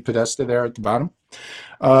Tony Podesta there at the bottom.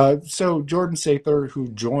 So Jordan Sather, who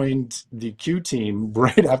joined the Q team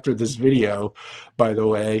right after this video, by the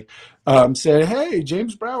way, said, "Hey,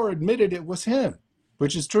 James Brower admitted it was him,"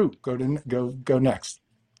 which is true. Go next.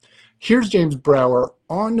 Here's James Brower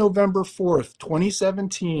on November 4th,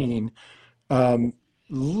 2017,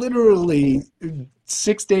 literally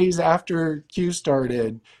 6 days after Q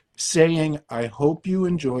started, saying, "I hope you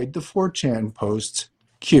enjoyed the 4chan posts,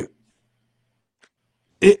 Q."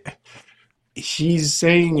 He's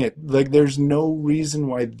saying it like there's no reason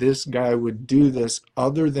why this guy would do this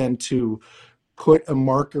other than to put a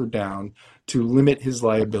marker down to limit his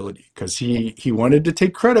liability, because he wanted to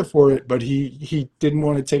take credit for it, but he didn't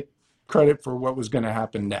want to take credit for what was going to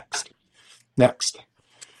happen next.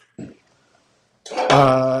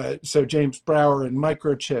 So James Brower and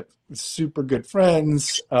Microchip, super good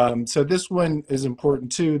friends. So this one is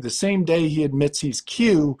important too. The same day he admits he's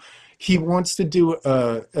Q, he wants to do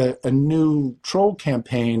a new troll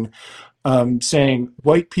campaign saying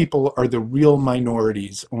white people are the real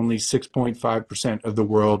minorities, only 6.5% of the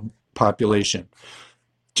world population.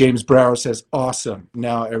 James Brower says, "Awesome.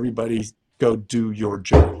 Now everybody go do your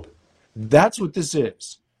job." That's what this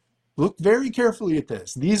is. Look very carefully at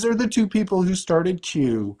this. These are the 2 people who started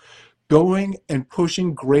Q, going and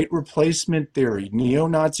pushing great replacement theory,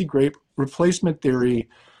 neo-Nazi great replacement theory,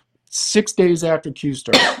 6 days after Q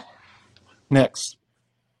started. Next.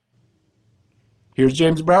 Here's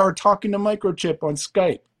James Brower talking to Microchip on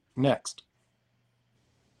Skype. Next.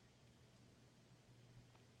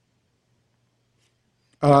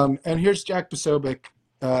 And here's Jack Posobiec,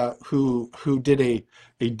 who did a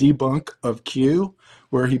debunk of Q,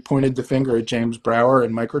 where he pointed the finger at James Brower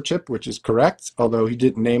and Microchip, which is correct, although he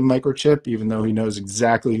didn't name Microchip, even though he knows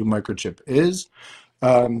exactly who Microchip is.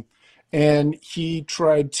 And he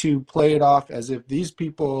tried to play it off as if these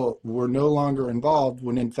people were no longer involved,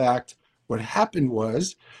 when in fact what happened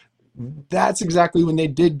was that's exactly when they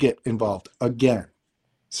did get involved again.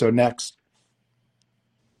 So next.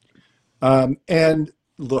 And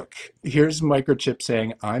look, here's Microchip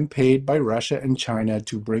saying, "I'm paid by Russia and China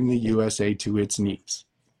to bring the USA to its knees."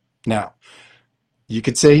 Now, you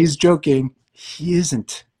could say he's joking. He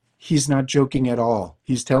isn't. He's not joking at all.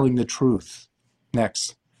 He's telling the truth.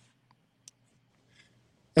 Next.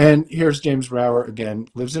 And here's James Brower again,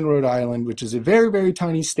 lives in Rhode Island, which is a very, very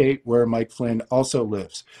tiny state where Mike Flynn also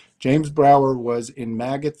lives. James Brower was in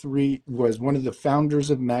MAGA 3, was one of the founders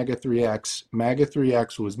of MAGA 3X. MAGA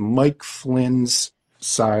 3X was Mike Flynn's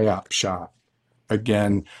PSYOP shop.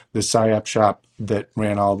 Again, the PSYOP shop that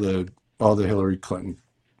ran all the Hillary Clinton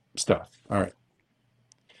stuff. All right.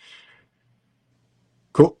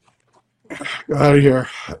 Cool. Out of here.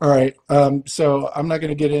 All right. So I'm not going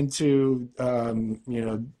to get into Defago,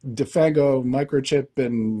 Microchip,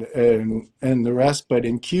 and the rest, but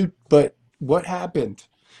in Q. But what happened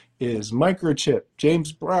is Microchip,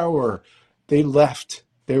 James Brower, they left.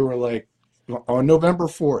 They were like on November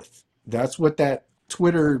 4th. That's what that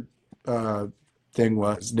Twitter thing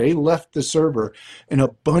was. They left the server, and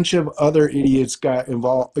a bunch of other idiots got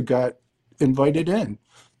invited in.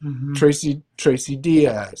 Tracy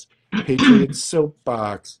Diaz, Patriot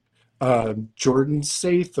Soapbox, Jordan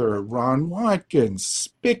Sather, Ron Watkins,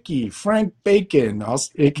 Spicky, Frank Bacon,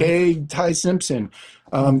 aka Ty Simpson,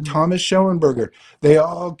 Thomas Schoenberger. They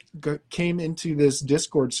all came into this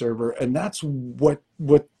Discord server, and that's what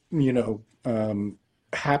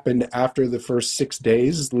happened after the first 6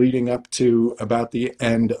 days leading up to about the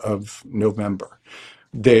end of November.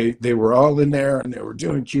 they were all in there and they were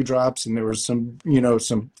doing Q drops, and there was some,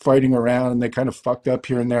 some fighting around, and they kind of fucked up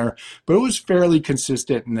here and there, but it was fairly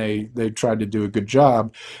consistent, and they tried to do a good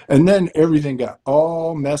job. And then everything got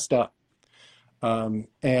all messed up.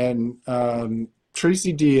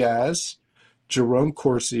 Tracy Diaz, Jerome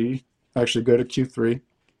Corsi, actually go to Q3.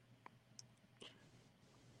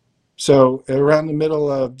 So around the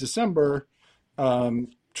middle of December,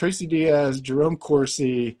 Tracy Diaz, Jerome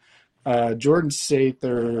Corsi, Jordan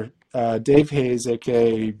Sather, Dave Hayes,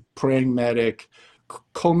 aka Praying Medic,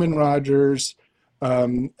 Coleman Rogers,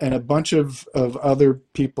 and a bunch of other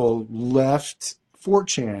people left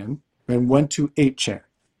 4chan and went to 8chan.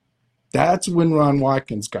 That's when Ron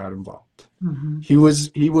Watkins got involved. Mm-hmm. He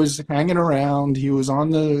was hanging around. He was in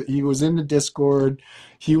the Discord.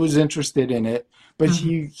 He was interested in it, but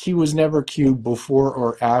he was never Q before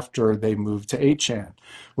or after they moved to 8chan.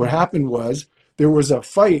 What happened was there was a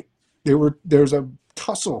fight. There's a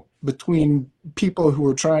tussle between people who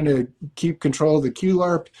were trying to keep control of the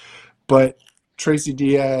QLARP, but Tracy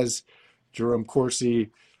Diaz, Jerome Corsi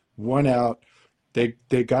won out. They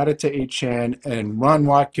got it to 8chan, and Ron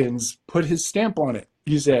Watkins put his stamp on it.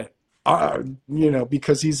 He said,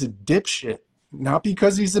 because he's a dipshit, not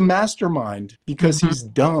because he's a mastermind, because he's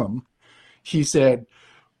dumb. He said,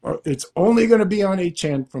 it's only going to be on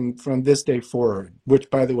 8chan from this day forward, which,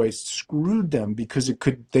 by the way, screwed them because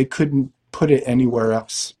they couldn't put it anywhere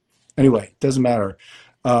else. Anyway, doesn't matter.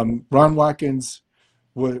 Ron Watkins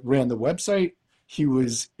ran the website. He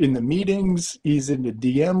was in the meetings. He's in the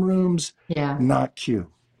DM rooms. Yeah. Not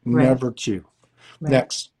Q. Right. Never Q. Right.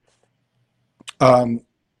 Next.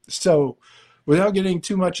 So without getting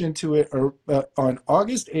too much into it, on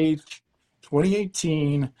August 8th,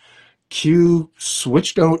 2018, Q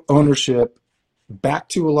switched ownership back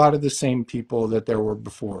to a lot of the same people that there were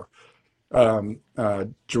before.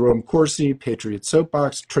 Jerome Corsi, Patriot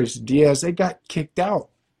Soapbox, Tracy Diaz, they got kicked out.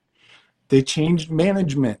 They changed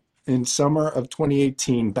management in summer of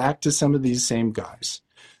 2018 back to some of these same guys.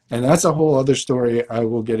 And that's a whole other story I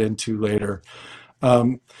will get into later.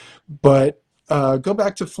 But go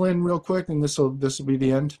back to Flynn real quick, and this will be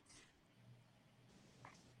the end.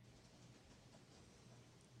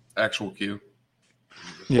 Actual Q.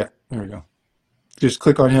 Yeah, there we go. Just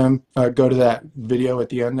click on him. Go to that video at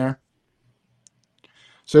the end there.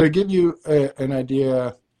 So to give you an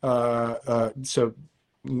idea, so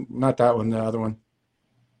not that one, the other one.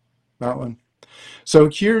 That one. So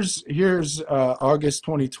here's August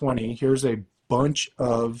 2020. Here's a bunch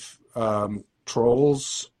of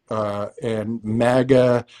trolls and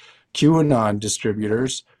MAGA QAnon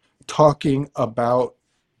distributors talking about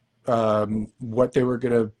what they were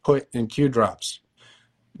going to put in Q drops.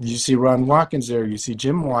 You see Ron Watkins there, you see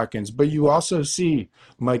Jim Watkins, but you also see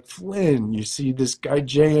Mike Flynn, you see this guy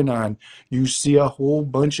Jayanon, you see a whole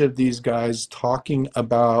bunch of these guys talking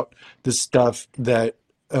about the stuff that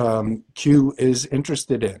Q is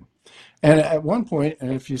interested in. And at one point,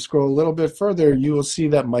 and if you scroll a little bit further, you will see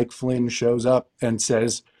that Mike Flynn shows up and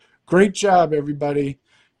says, "Great job, everybody.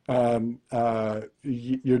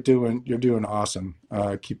 You're doing awesome."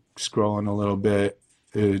 Keep scrolling a little bit.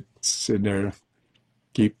 It's in there.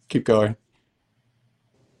 Keep going.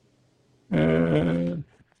 Anyway,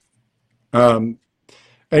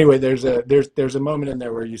 there's a moment in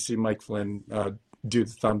there where you see Mike Flynn do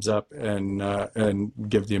the thumbs up and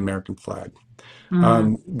give the American flag.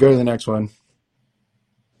 Go to the next one.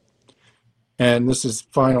 And this is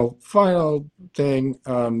final thing.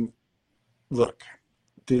 Look,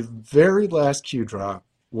 the very last Q drop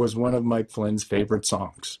was one of Mike Flynn's favorite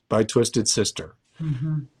songs by Twisted Sister,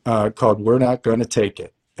 called "We're Not Gonna Take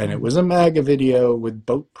It." And it was a MAGA video with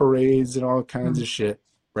boat parades and all kinds of shit,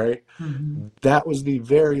 right? That was the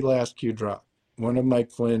very last Q drop, one of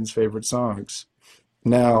Mike Flynn's favorite songs.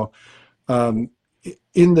 Now,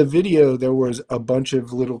 in the video, there was a bunch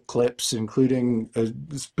of little clips, including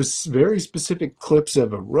very specific clips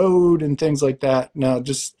of a road and things like that. Now,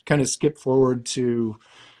 just kind of skip forward to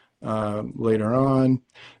later on.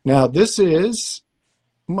 Now, this is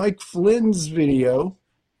Mike Flynn's video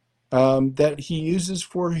that he uses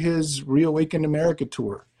for his Reawaken America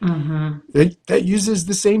tour. That uses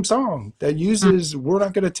the same song. That uses "We're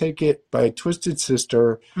Not Gonna Take It" by Twisted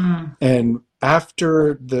Sister. And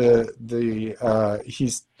after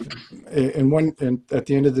he's at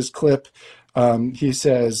the end of this clip, he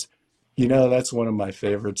says, "That's one of my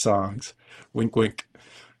favorite songs." Wink, wink.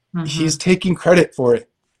 He's taking credit for it.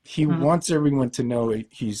 He wants everyone to know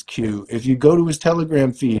he's Q. If you go to his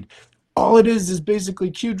Telegram feed, all it is basically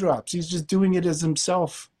Q drops. He's just doing it as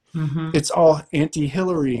himself. It's all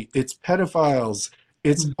anti-Hillary. It's pedophiles.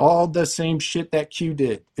 It's all the same shit that Q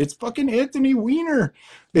did. It's fucking Anthony Weiner.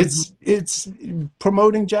 It's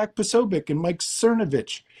promoting Jack Posobiec and Mike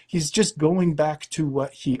Cernovich. He's just going back to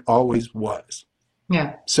what he always was.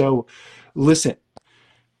 Yeah. So listen,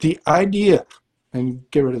 the idea, and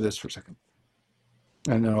get rid of this for a second,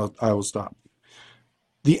 and then I will stop.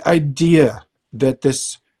 The idea that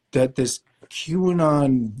this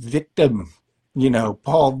QAnon victim,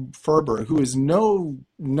 Paul Ferber, who is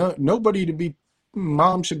nobody to be,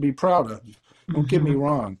 mom should be proud of. Don't get me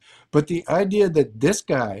wrong, but the idea that this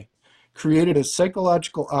guy created a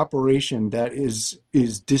psychological operation that is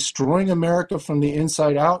destroying America from the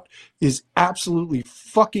inside out is absolutely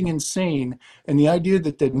fucking insane. And the idea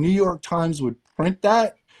that the New York Times would print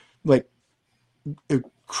that, like,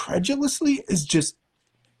 credulously, is just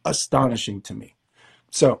astonishing to me.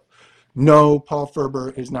 So, no, Paul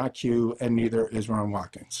Ferber is not Q, and neither is Ron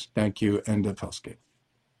Watkins. Thank you. End of Hellscape.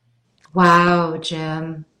 Wow,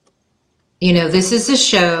 Jim. This is a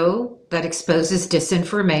show that exposes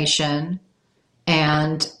disinformation,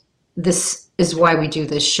 and this is why we do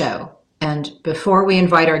this show. And before we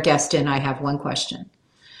invite our guest in, I have one question.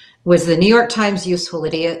 Was the New York Times useful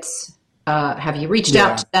idiots? Have you reached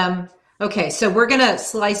out to them? Okay, so we're going to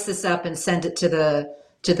slice this up and send it to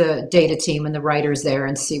the data team and the writers there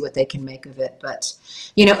and see what they can make of it. But,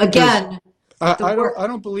 again... I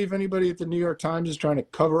don't believe anybody at the New York Times is trying to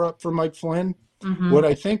cover up for Mike Flynn. Mm-hmm. What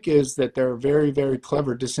I think is that there are very, very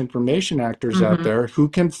clever disinformation actors out there who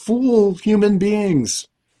can fool human beings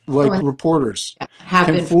like reporters,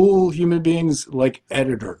 can fool human beings like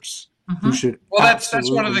editors who should. Well, that's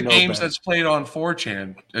one of the games that's played on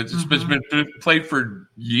 4chan. It's been played for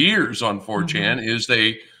years on 4chan. Is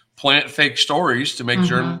they plant fake stories to make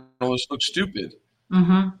journalists look stupid.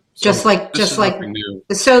 So just like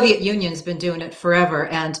the Soviet Union's been doing it forever,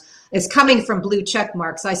 and it's coming from blue check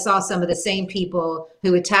marks. I saw some of the same people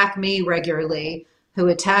who attack me regularly, who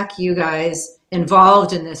attack you guys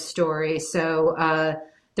involved in this story. So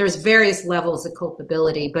there's various levels of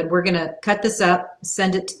culpability, but we're going to cut this up,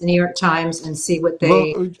 send it to the New York Times, and see what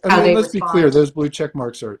they let's be clear. Those blue check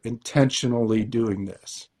marks are intentionally doing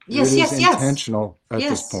this. Yes, intentional at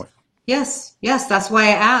this point. Yes. That's why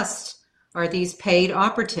I asked. Are these paid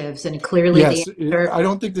operatives? And clearly, yes. I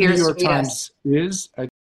don't think the New York Times is.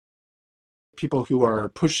 People who are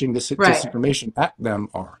pushing this disinformation at them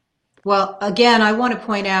are. Well, again, I want to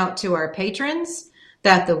point out to our patrons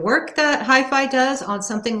that the work that Hi-Fi does on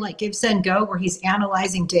something like Give, Send, Go, where he's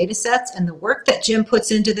analyzing data sets, and the work that Jim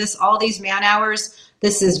puts into this, all these man hours,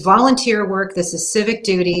 this is volunteer work. This is civic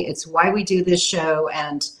duty. It's why we do this show.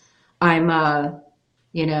 And I'm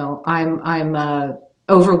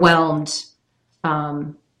overwhelmed.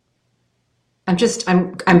 I'm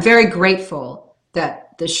very grateful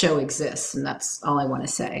that the show exists, and that's all I want to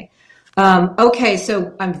say. Okay,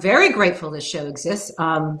 so I'm very grateful this show exists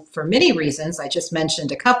for many reasons. I just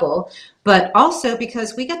mentioned a couple, but also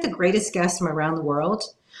because we get the greatest guests from around the world.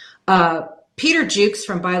 Peter Jukes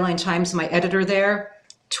from Byline Times, my editor there,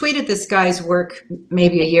 tweeted this guy's work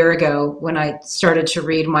maybe a year ago when I started to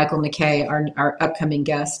read Michael MacKay, our upcoming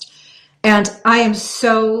guest. And I am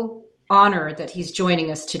so honored that he's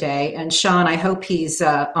joining us today. And Sean, I hope he's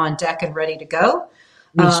on deck and ready to go.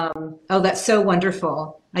 That's so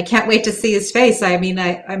wonderful. I can't wait to see his face. I mean,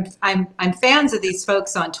 I'm fans of these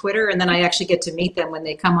folks on Twitter, and then I actually get to meet them when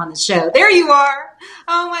they come on the show. There you are.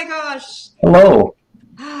 Oh my gosh. Hello.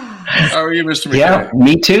 How are you, Mr. MacKay? Yeah,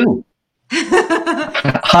 me too.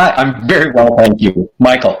 Hi, I'm very well, thank you.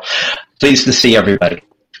 Michael, pleased to see everybody.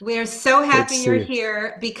 We're so happy you're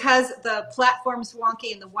here because the platform's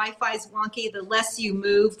wonky and the Wi-Fi's wonky. The less you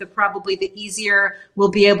move, the easier we'll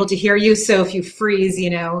be able to hear you. So if you freeze,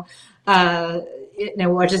 I'll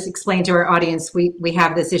just explain to our audience, we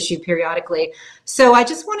have this issue periodically. So I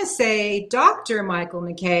just want to say, Dr. Michael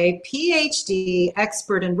MacKay, Ph.D.,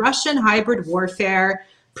 expert in Russian hybrid warfare,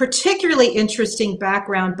 particularly interesting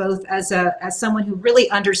background, both as someone who really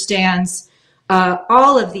understands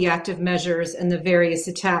all of the active measures and the various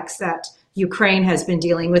attacks that Ukraine has been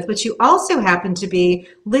dealing with, but you also happen to be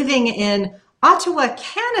living in Ottawa,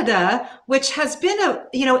 Canada, which has been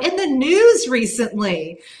in the news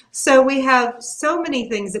recently. So we have so many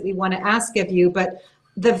things that we want to ask of you, but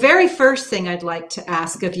the very first thing I'd like to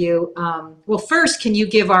ask of you, first, can you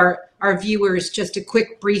give our viewers just a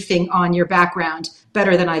quick briefing on your background,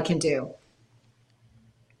 better than I can do?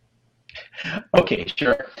 Okay,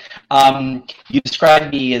 sure. You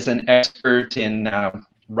described me as an expert in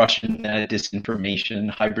Russian disinformation,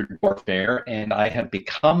 hybrid warfare, and I have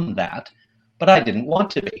become that, but I didn't want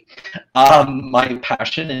to be. My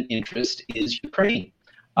passion and interest is Ukraine.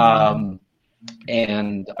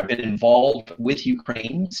 And I've been involved with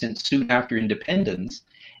Ukraine since soon after independence.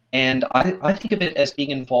 And I think of it as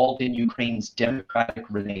being involved in Ukraine's democratic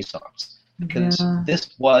renaissance, because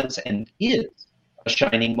this was and is a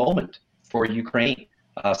shining moment for Ukraine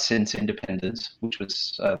since independence, which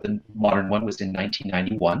was the modern one was in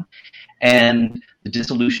 1991, and the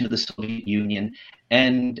dissolution of the Soviet Union.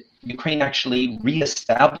 And Ukraine actually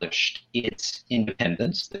reestablished its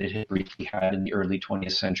independence that it had briefly had in the early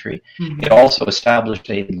 20th century. It also established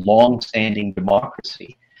a long-standing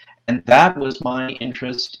democracy. And that was my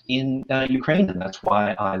interest in Ukraine, and that's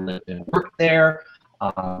why I lived and worked there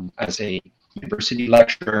as a university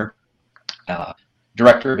lecturer,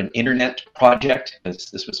 director of an internet project, because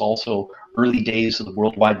this was also early days of the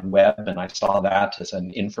World Wide Web, and I saw that as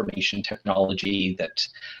an information technology that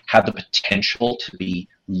had the potential to be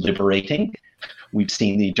liberating. We've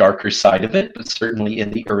seen the darker side of it, but certainly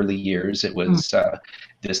in the early years, it was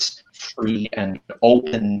this free and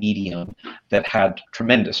open medium that had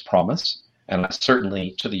tremendous promise, and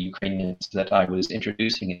certainly to the Ukrainians that I was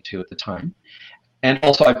introducing it to at the time. And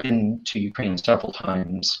also I've been to Ukraine several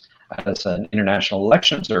times as an international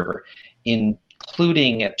election observer,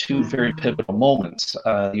 including at two very pivotal moments,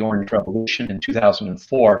 the Orange Revolution in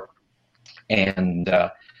 2004, and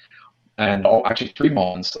actually three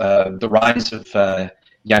moments, the rise of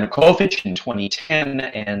Yanukovych in 2010,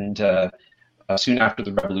 and soon after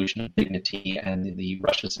the Revolution of Dignity and the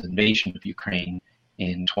Russia's invasion of Ukraine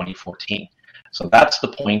in 2014. So that's the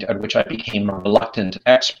point at which I became a reluctant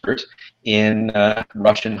expert in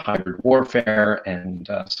Russian hybrid warfare and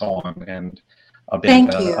so on, and a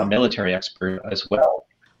bit of a military expert as well.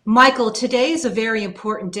 Michael, today is a very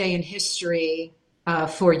important day in history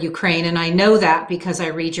for Ukraine, and I know that because I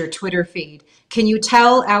read your Twitter feed. Can you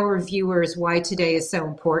tell our viewers why today is so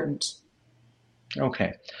important?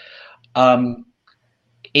 Okay. 8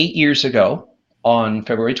 years ago, on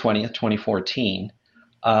February 20th, 2014,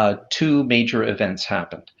 two major events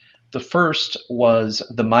happened. The first was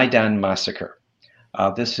the Maidan massacre.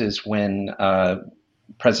 This is when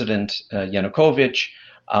President Yanukovych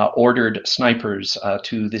ordered snipers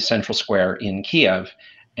to the central square in Kiev,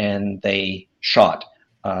 and they shot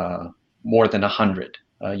more than 100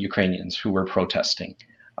 Ukrainians who were protesting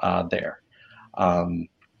there.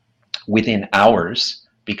 Within hours,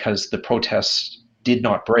 because the protests did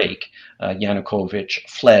not break, Yanukovych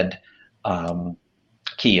fled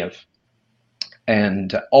Kiev.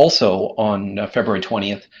 And also on February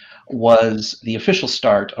 20th was the official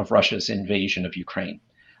start of Russia's invasion of Ukraine.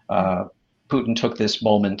 Putin took this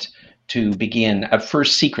moment to begin, at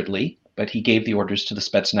first secretly, but he gave the orders to the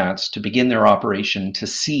Spetsnaz to begin their operation to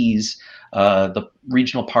seize the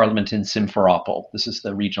regional parliament in Simferopol. This is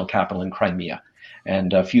the regional capital in Crimea.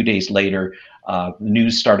 And a few days later,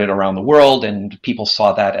 news started around the world, and people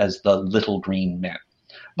saw that as the little green men.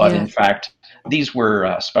 But in fact, these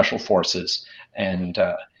were special forces, and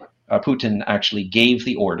Putin actually gave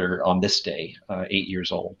the order on this day, 8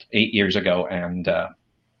 years ago, and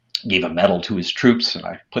gave a medal to his troops. And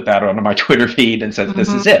I put that on my Twitter feed and said,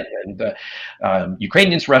 this is it. And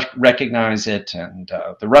Ukrainians recognize it, and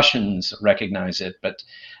the Russians recognize it. But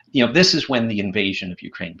this is when the invasion of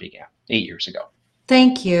Ukraine began 8 years ago.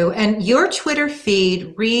 Thank you. And your Twitter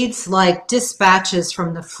feed reads like dispatches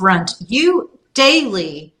from the front. You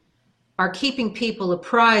daily are keeping people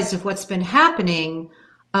apprised of what's been happening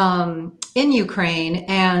in Ukraine.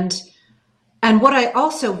 And what I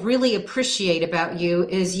also really appreciate about you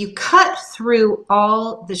is you cut through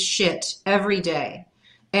all the shit every day,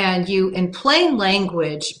 and you, in plain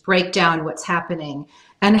language, break down what's happening.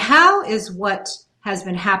 And how is what has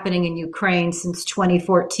been happening in Ukraine since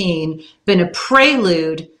 2014 been a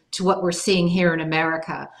prelude to what we're seeing here in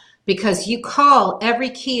America? Because you call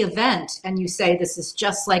every key event and you say this is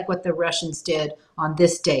just like what the Russians did on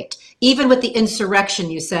this date. Even with the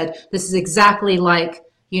insurrection, you said this is exactly like,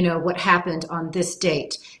 what happened on this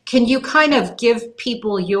date. Can you kind of give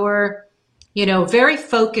people your, very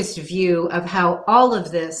focused view of how all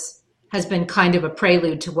of this has been kind of a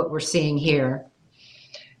prelude to what we're seeing here?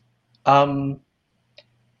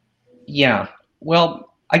 Yeah.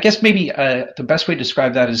 Well, I guess maybe the best way to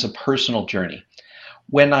describe that is a personal journey.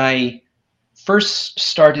 When I first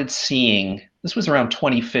started seeing, this was around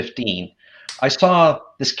 2015, I saw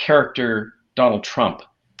this character, Donald Trump,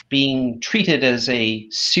 being treated as a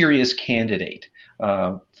serious candidate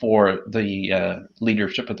for the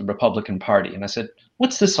leadership of the Republican Party. And I said,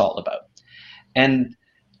 what's this all about? And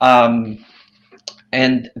then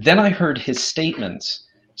I heard his statements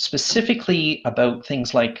specifically about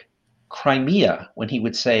things like Crimea, when he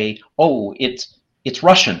would say, oh, it's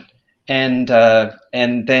Russian. And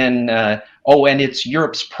then and it's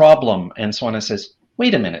Europe's problem, and so on. I says,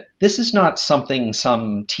 wait a minute, this is not something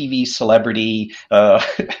some TV celebrity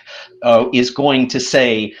is going to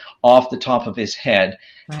say off the top of his head.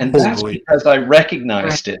 And that's because I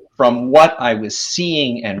recognized it from what I was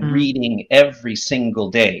seeing and reading every single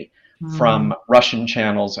day from Russian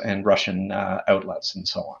channels and Russian outlets and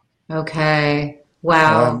so on. Okay.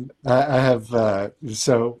 Wow. I have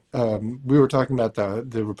we were talking about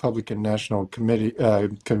the Republican National Committee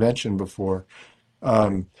convention before.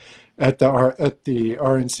 At the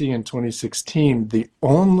RNC in 2016, the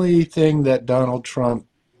only thing that Donald Trump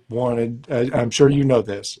wanted, I'm sure you know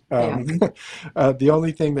this, the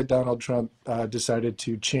only thing that Donald Trump decided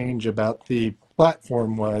to change about the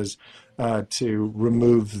platform was to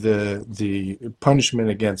remove the punishment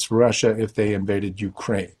against Russia if they invaded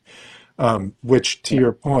Ukraine. Which, to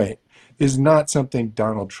your point, is not something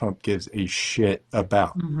Donald Trump gives a shit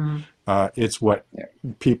about. It's what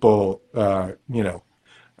people,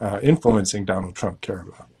 influencing Donald Trump care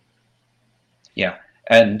about. Yeah,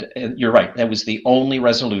 and you're right. That was the only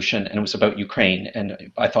resolution, and it was about Ukraine.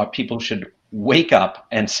 And I thought people should wake up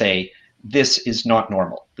and say, this is not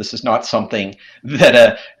normal. This is not something that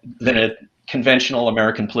a conventional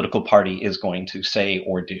American political party is going to say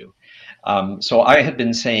or do. So I had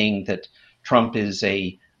been saying that Trump is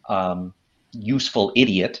a useful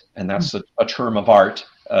idiot, and that's a term of art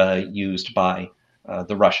used by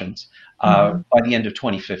the Russians. By the end of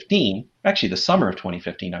 2015, actually the summer of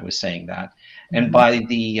 2015, I was saying that. And by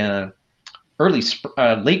the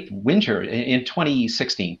late winter in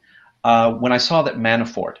 2016, when I saw that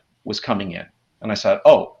Manafort was coming in, and I said,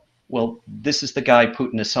 oh, well, this is the guy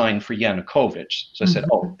Putin assigned for Yanukovych. So I said,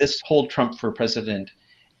 oh, this whole Trump for president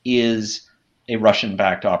is a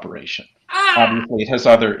Russian-backed operation. Obviously, it has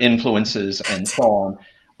other influences and so on.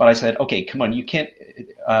 But I said, okay, come on, you can't.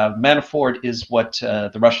 Manafort is what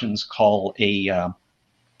the Russians call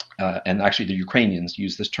and actually the Ukrainians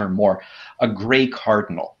use this term more, a gray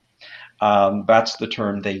cardinal. That's the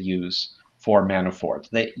term they use for Manafort.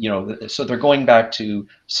 So they're going back to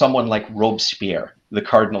someone like Robespierre, the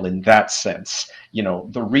cardinal in that sense,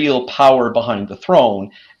 the real power behind the throne.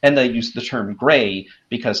 And they use the term gray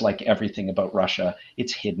because, like everything about Russia,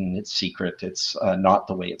 it's hidden, it's secret, it's not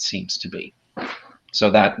the way it seems to be. So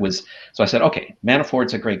I said, okay,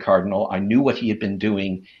 Manafort's a gray cardinal. I knew what he had been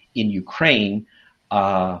doing in Ukraine,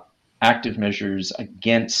 active measures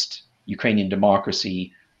against Ukrainian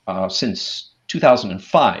democracy since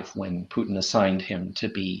 2005, when Putin assigned him to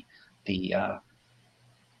be the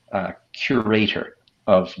curator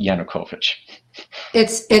of Yanukovych.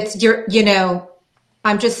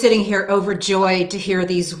 I'm just sitting here overjoyed to hear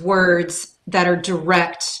these words that are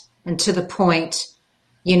direct and to the point.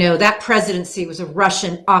 That presidency was a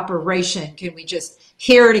Russian operation. Can we just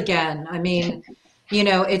hear it again? I mean,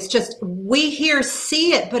 it's just, we here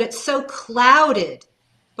see it, but it's so clouded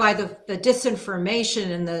by the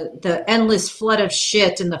disinformation and the endless flood of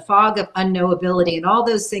shit and the fog of unknowability and all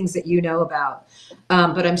those things that you know about.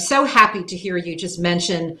 But I'm so happy to hear you just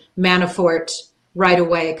mention Manafort right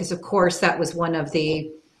away, because of course that was one of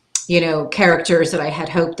the, characters that I had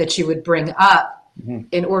hoped that you would bring up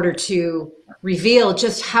in order to reveal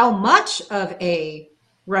just how much of a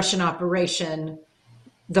Russian operation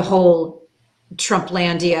the whole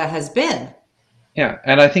Trumplandia has been. Yeah,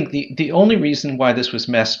 and I think the only reason why this was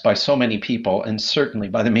messed by so many people, and certainly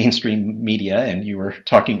by the mainstream media, and you were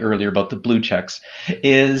talking earlier about the blue checks,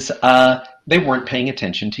 is they weren't paying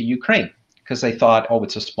attention to Ukraine because they thought, oh,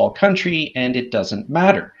 it's a small country and it doesn't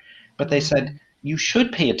matter. But they said, you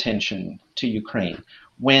should pay attention to Ukraine.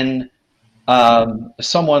 When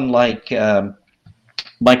someone like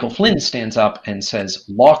Michael Flynn stands up and says,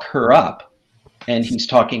 lock her up, and he's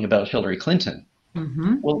talking about Hillary Clinton.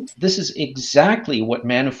 Well, this is exactly what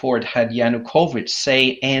Manafort had Yanukovych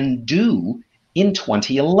say and do in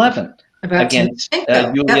 2011 against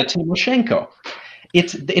Yulia Tymoshenko.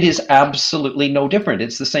 It is absolutely no different.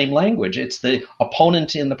 It's the same language. It's the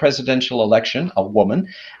opponent in the presidential election, a woman,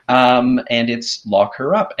 and it's lock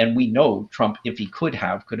her up. And we know Trump, if he could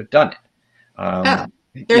have done it.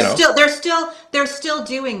 They're still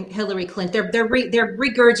doing Hillary Clinton. They're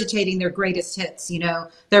regurgitating their greatest hits.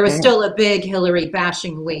 There was still a big Hillary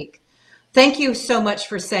bashing week. Thank you so much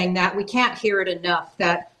for saying that. We can't hear it enough.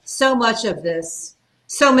 That so much of this,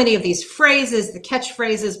 so many of these phrases, the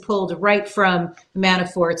catchphrases pulled right from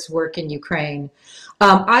Manafort's work in Ukraine.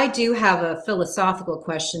 I do have a philosophical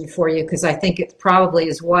question for you, because I think it probably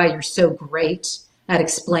is why you're so great at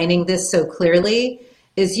explaining this so clearly.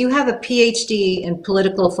 Is you have a Ph.D. in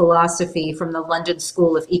political philosophy from the London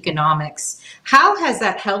School of Economics. How has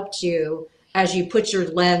that helped you as you put your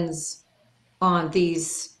lens on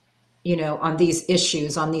these, on these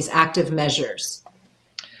issues, on these active measures?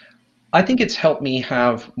 I think it's helped me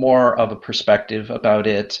have more of a perspective about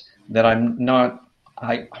it, that I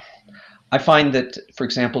find that, for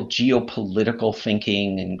example, geopolitical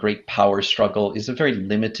thinking and great power struggle is a very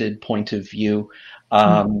limited point of view,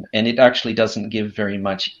 and it actually doesn't give very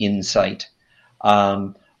much insight.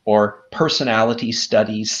 Or personality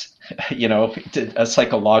studies, a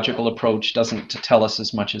psychological approach doesn't tell us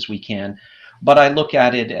as much as we can. But I look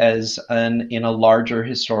at it as in a larger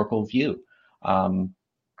historical view.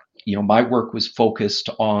 My work was focused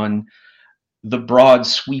on the broad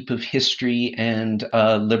sweep of history and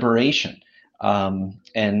liberation.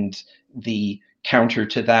 And the counter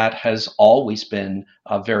to that has always been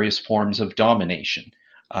various forms of domination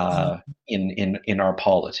in our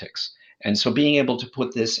politics. And so being able to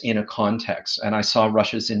put this in a context, and I saw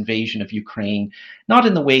Russia's invasion of Ukraine, not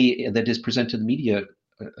in the way that is presented in the media,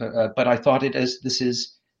 but I thought it as this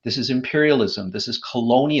is imperialism, this is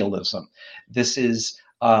colonialism, this is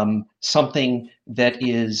something that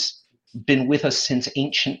is been with us since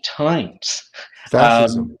ancient times.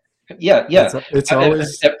 Fascism. It's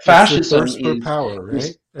always fascism it's the thirst for power, right?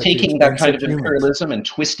 is taking that kind of imperialism and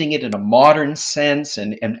twisting it in a modern sense,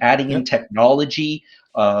 and adding in technology,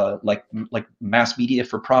 like mass media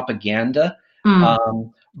for propaganda.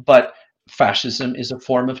 But fascism is a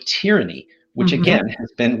form of tyranny, which again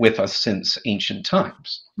has been with us since ancient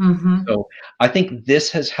times. So I think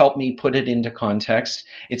this has helped me put it into context.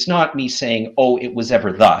 It's not me saying, "Oh, it was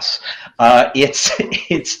ever thus."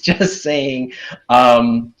 It's just saying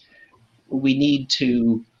we need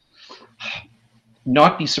to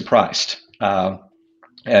not be surprised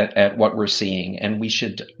at what we're seeing, and we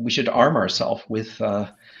should arm ourselves with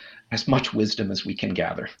as much wisdom as we can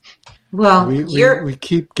gather. Well, we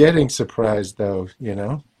keep getting surprised, though.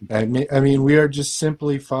 I mean, we are just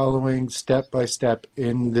simply following step by step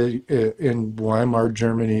in Weimar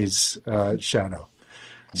Germany's shadow,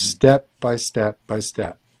 step by step by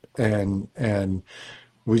step, and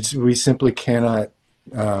we simply cannot,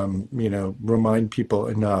 remind people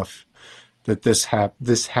enough that this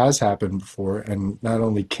has happened before, and not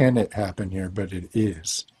only can it happen here, but it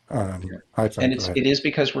is. It is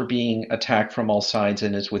because we're being attacked from all sides,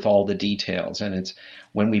 and it's with all the details. And it's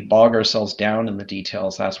when we bog ourselves down in the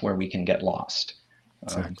details, that's where we can get lost.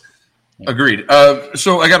 Agreed.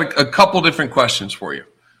 So I got a couple different questions for you.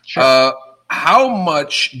 Sure. How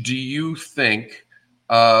much do you think,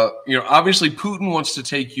 obviously Putin wants to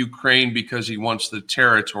take Ukraine because he wants the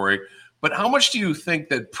territory, but how much do you think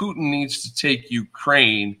that Putin needs to take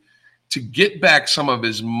Ukraine to get back some of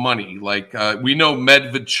his money? Like we know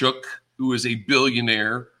Medvedchuk, who is a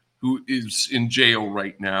billionaire, who is in jail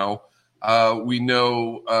right now. We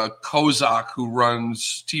know Kozak, who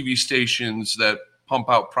runs TV stations that pump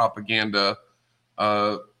out propaganda.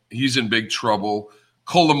 He's in big trouble.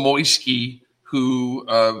 Kolomoisky, who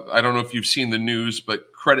I don't know if you've seen the news,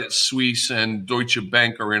 but Credit Suisse and Deutsche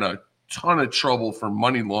Bank are in a ton of trouble for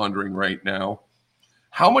money laundering right now.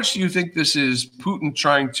 How much do you think this is Putin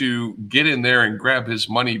trying to get in there and grab his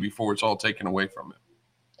money before it's all taken away from him?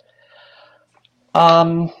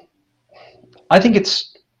 I think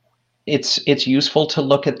it's useful to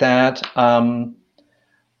look at that,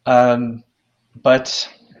 but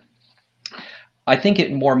I think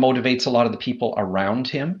it more motivates a lot of the people around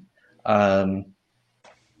him. I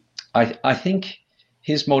think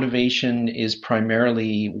his motivation is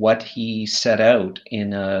primarily what he set out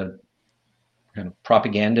in a kind of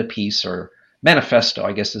propaganda piece, or manifesto,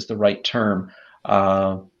 I guess is the right term,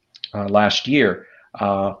 last year,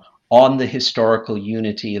 on the historical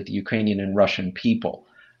unity of the Ukrainian and Russian people.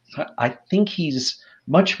 I think he's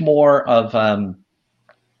much more of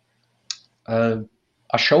a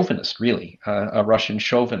chauvinist, really, a Russian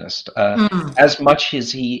chauvinist, as much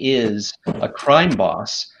as he is a crime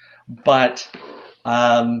boss. But,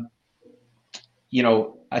 I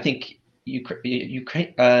think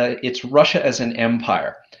Ukraine, it's Russia as an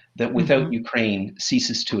empire that without Ukraine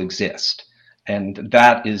ceases to exist. And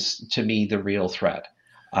that is, to me, the real threat.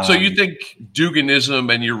 So you think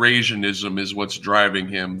Duginism and Eurasianism is what's driving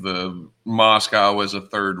him, the Moscow as a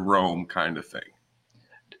third Rome kind of thing?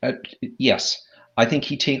 Yes. I think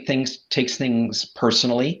he takes things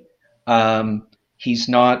personally. He's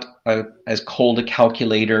not as cold a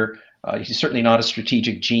calculator. He's certainly not a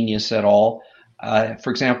strategic genius at all.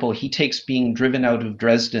 For example, he takes being driven out of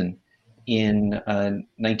Dresden in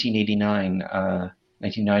 1989,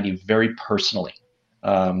 1990 very personally,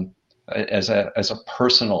 as a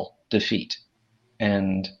personal defeat,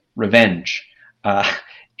 and revenge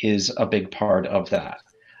is a big part of that.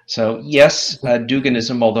 So yes,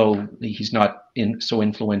 Duginism, although he's not so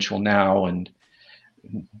influential now, and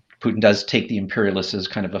Putin does take the imperialists as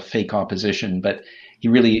kind of a fake opposition, but he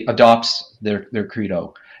really adopts their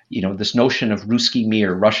credo. This notion of Ruski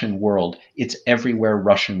Mir, Russian world, it's everywhere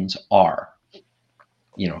Russians are.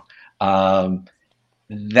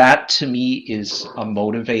 That to me is a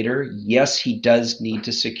motivator. Yes, he does need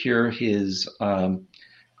to secure his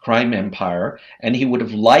crime empire, and he would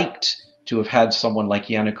have liked to have had someone like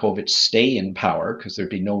Yanukovych stay in power, because there'd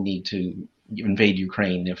be no need to invade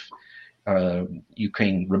Ukraine if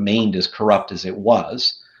Ukraine remained as corrupt as it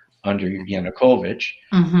was under Yanukovych.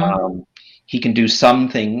 Mm-hmm. He can do some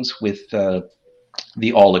things with the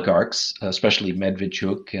oligarchs, especially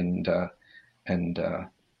Medvedchuk and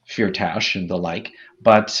Firtash and the like.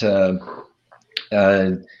 But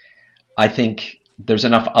I think there's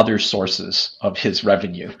enough other sources of his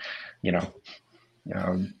revenue,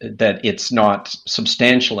 that it's not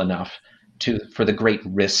substantial enough for the great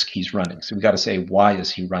risk he's running. So we got to say, why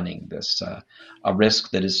is he running this? A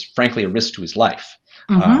risk that is frankly a risk to his life.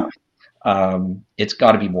 Mm-hmm. It's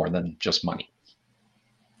got to be more than just money.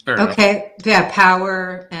 Okay. Yeah.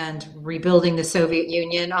 Power and rebuilding the Soviet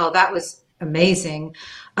Union. Oh, that was amazing.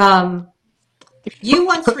 You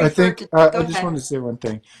once referred I think to. I just want to say one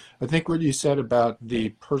thing. I think what you said about the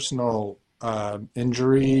personal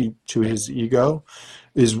injury to his ego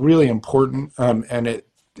is really important, and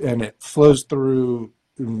it flows through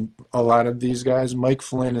a lot of these guys. Mike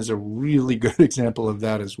Flynn is a really good example of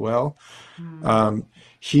that as well.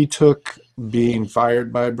 He took being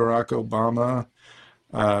fired by Barack Obama,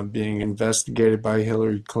 being investigated by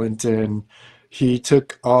Hillary Clinton. He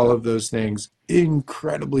took all of those things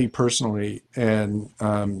incredibly personally, and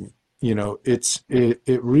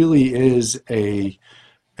it really is a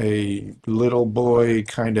little boy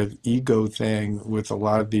kind of ego thing with a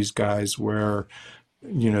lot of these guys, where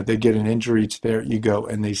they get an injury to their ego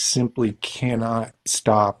and they simply cannot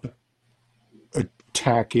stop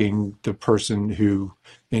attacking the person who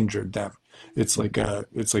injured them. It's like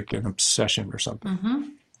an obsession or something. Mm-hmm.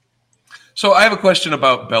 So I have a question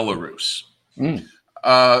about Belarus.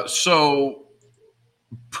 So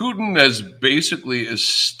Putin has basically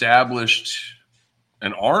established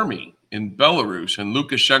an army in Belarus, and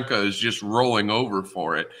Lukashenko is just rolling over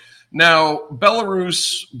for it. Now,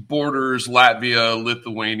 Belarus borders Latvia,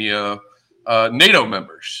 Lithuania, NATO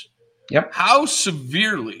members. Yep. How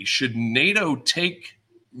severely should NATO take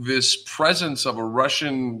this presence of a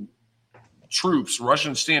Russian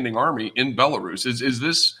standing army in Belarus? Is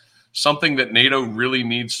this something that NATO really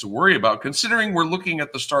needs to worry about, considering we're looking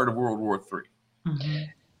at the start of World War III? Mm-hmm.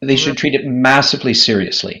 They should treat it massively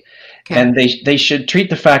seriously. Okay. And they should treat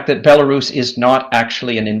the fact that Belarus is not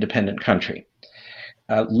actually an independent country.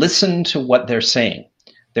 Listen to what they're saying.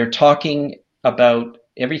 They're talking about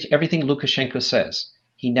everything Lukashenko says.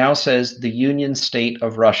 He now says the Union State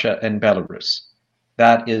of Russia and Belarus.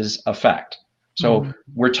 That is a fact. So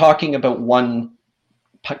we're talking about one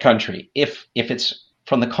country. If it's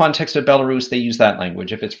from the context of Belarus, they use that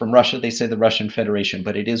language. If it's from Russia, they say the Russian Federation.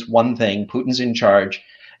 But it is one thing. Putin's in charge.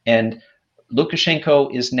 And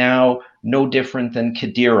Lukashenko is now no different than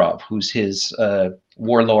Kadyrov, who's his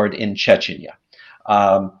warlord in Chechnya.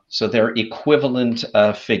 So they're equivalent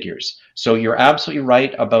figures. So you're absolutely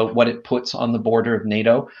right about what it puts on the border of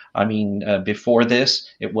NATO. I mean, before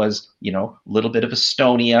this, it was, a little bit of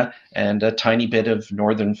Estonia and a tiny bit of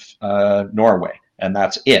northern Norway. And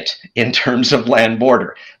that's it in terms of land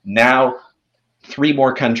border. Now, 3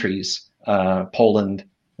 more countries, Poland,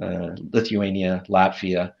 Lithuania,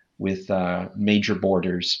 Latvia, with major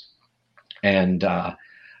borders. And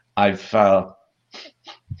I've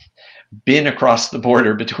been across the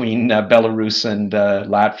border between Belarus and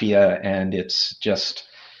Latvia, and it's just,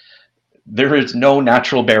 there is no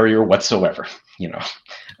natural barrier whatsoever, They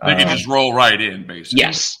can just roll right in, basically.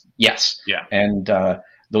 Yes. Yeah. And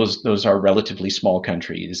those are relatively small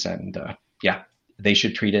countries, and they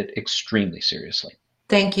should treat it extremely seriously.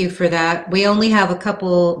 Thank you for that. We only have a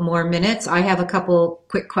couple more minutes. I have a couple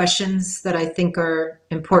quick questions that I think are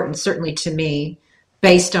important, certainly to me,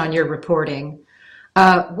 based on your reporting.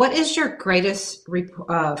 What is your greatest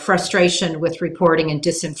frustration with reporting and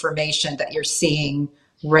disinformation that you're seeing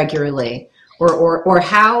regularly? Or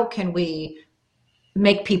how can we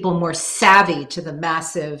make people more savvy to the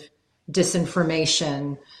massive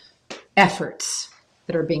disinformation efforts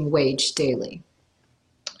that are being waged daily?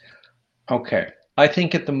 Okay. I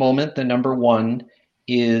think at the moment, the number one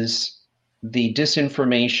is the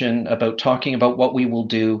disinformation about talking about what we will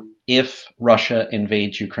do if Russia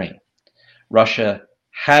invades Ukraine. Russia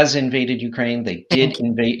has invaded Ukraine. They did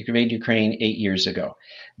invade Ukraine 8 years ago.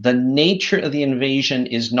 The nature of the invasion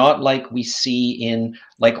is not like we see in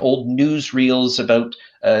like old newsreels about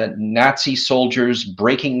Nazi soldiers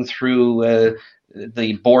breaking through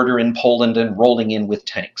the border in Poland and rolling in with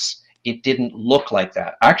tanks. It didn't look like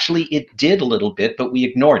that. Actually, it did a little bit, but we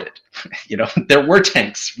ignored it. There were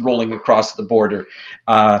tanks rolling across the border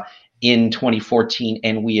in 2014,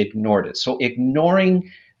 and we ignored it. So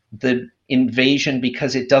ignoring the invasion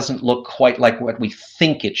because it doesn't look quite like what we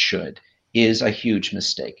think it should is a huge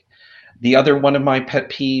mistake. The other one of my pet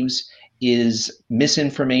peeves is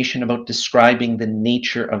misinformation about describing the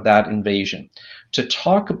nature of that invasion. To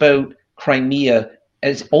talk about Crimea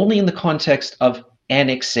as only in the context of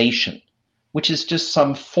annexation, which is just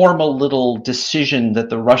some formal little decision that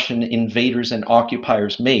the Russian invaders and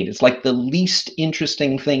occupiers made. It's like the least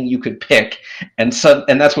interesting thing you could pick, and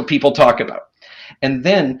that's what people talk about. And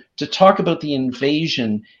then to talk about the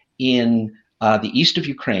invasion in the east of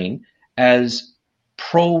Ukraine as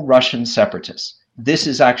pro-Russian separatists. This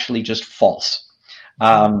is actually just false.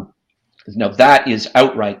 No, that is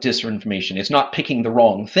outright disinformation. It's not picking the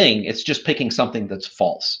wrong thing. It's just picking something that's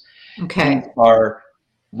false. Okay. These are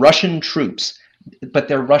Russian troops, but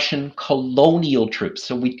they're Russian colonial troops.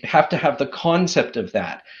 So we have to have the concept of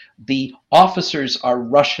that. The officers are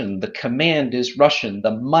Russian. The command is Russian.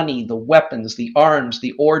 The money, the weapons, the arms,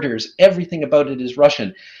 the orders, everything about it is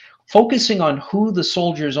Russian. Focusing on who the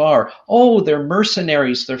soldiers are. Oh, they're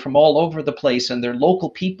mercenaries. They're from all over the place, and they're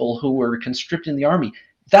local people who were conscripted in the army.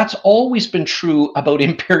 That's always been true about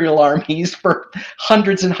imperial armies for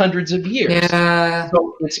hundreds and hundreds of years. Yeah.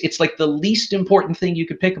 So it's like the least important thing you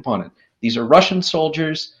could pick upon it. These are Russian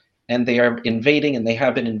soldiers, and they are invading, and they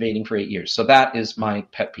have been invading for 8 years. So that is my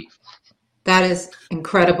pet peeve. That is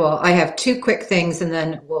incredible. I have two quick things, and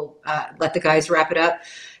then we'll let the guys wrap it up.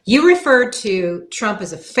 You referred to Trump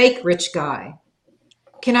as a fake rich guy.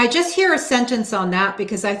 Can I just hear a sentence on that?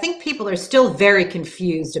 Because I think people are still very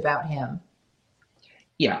confused about him.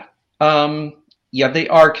 Yeah. They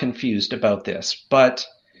are confused about this, but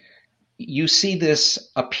you see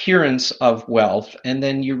this appearance of wealth, and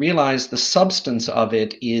then you realize the substance of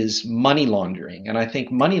it is money laundering. And I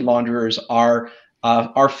think money launderers are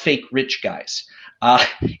fake rich guys.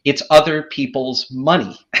 It's other people's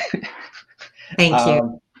money. Thank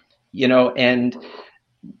you. And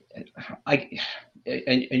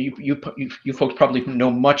you folks probably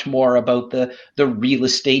know much more about the real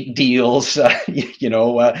estate deals. We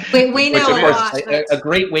know which, of course, a lot. A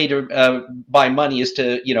great way to buy money is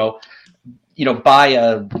to buy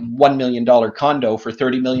a $1 million condo for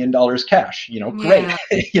 $30 million cash. Great.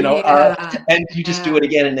 And you just do it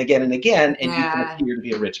again and again and again, and you can appear to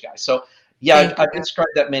be a rich guy. So I've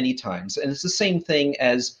described that many times, and it's the same thing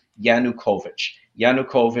as Yanukovych.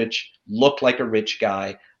 Yanukovych looked like a rich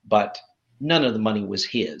guy, but none of the money was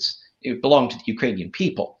his. It belonged to the Ukrainian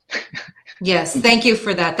people. Yes, thank you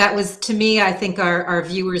for that. That was, to me, I think our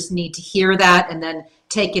viewers need to hear that and then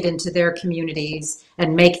take it into their communities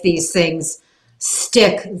and make these things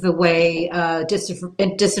stick the way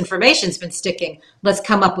disinformation's been sticking. Let's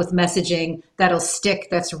come up with messaging that'll stick,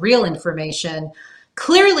 that's real information.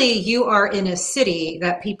 Clearly, you are in a city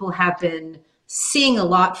that people have been seeing a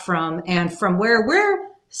lot from, and from where we're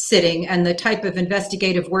sitting and the type of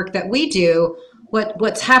investigative work that we do,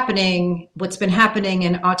 what's been happening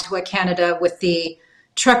in Ottawa, Canada with the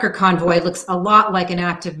trucker convoy looks a lot like an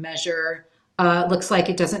active measure. Looks like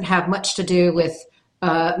it doesn't have much to do with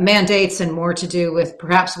mandates and more to do with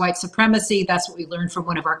perhaps white supremacy. That's what we learned from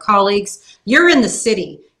one of our colleagues. You're in the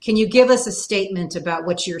city. Can you give us a statement about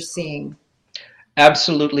what you're seeing?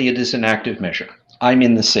 Absolutely, it is an active measure. I'm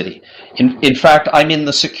in the city. In fact, I'm in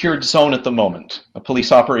the secured zone at the moment. A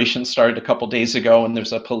police operation started a couple days ago, and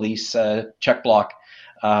there's a police checkpoint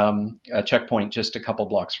just a couple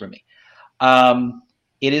blocks from me.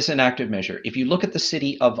 It is an active measure. If you look at the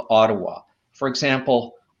city of Ottawa, for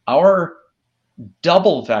example, our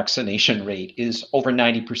double vaccination rate is over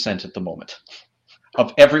 90% at the moment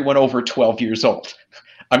of everyone over 12 years old.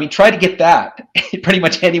 I mean, try to get that pretty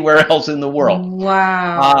much anywhere else in the world.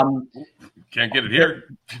 Wow. Can't get it here.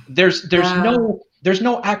 There's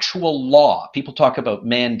no actual law. People talk about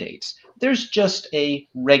mandates. There's just a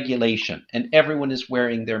regulation, and everyone is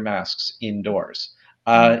wearing their masks indoors.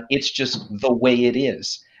 It's just the way it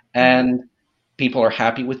is, and people are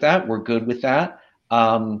happy with that. We're good with that.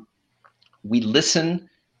 We listen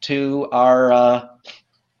to our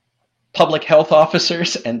public health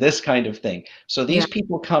officers and this kind of thing. So these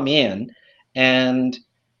people come in and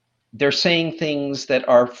they're saying things that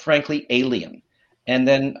are frankly alien. And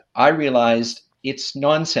then I realized it's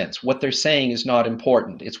nonsense. What they're saying is not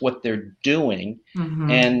important. It's what they're doing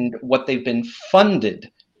and what they've been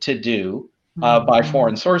funded to do by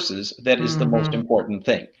foreign sources that is the most important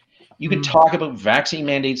thing. You can talk about vaccine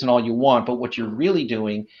mandates and all you want, but what you're really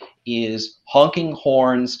doing is honking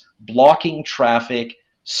horns, blocking traffic,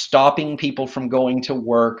 stopping people from going to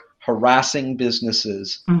work, harassing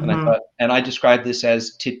businesses. And I describe this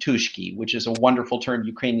as titushki, which is a wonderful term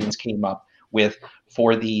Ukrainians came up with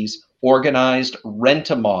for these organized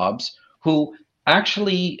rent-a-mobs who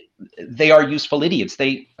actually, they are useful idiots.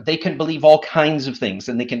 They can believe all kinds of things,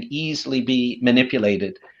 and they can easily be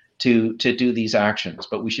manipulated to do these actions.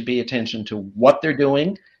 But we should pay attention to what they're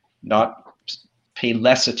doing, not pay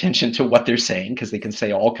less attention to what they're saying, because they can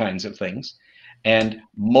say all kinds of things. And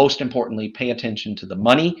most importantly, pay attention to the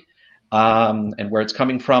money and where it's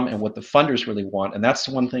coming from and what the funders really want. And that's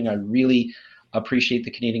the one thing I really appreciate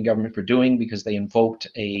the Canadian government for doing, because they invoked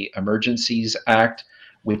a Emergencies Act,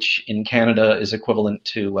 which in Canada is equivalent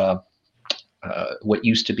to what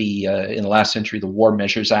used to be in the last century the War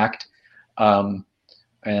Measures Act.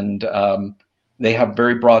 And they have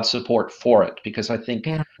very broad support for it, because I think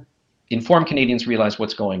informed Canadians realize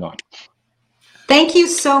what's going on. Thank you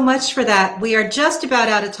so much for that. We are just about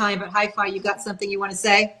out of time, but Hi-Fi, you got something you want to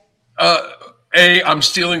say? I'm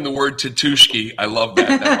stealing the word titushki. I love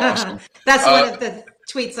that. That's awesome. That's one of the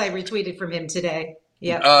tweets I retweeted from him today.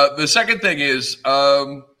 Yeah. The second thing is,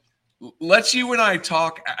 let's you and I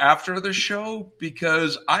talk after the show,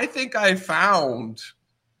 because I think I found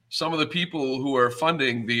some of the people who are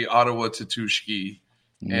funding the Ottawa Titushki,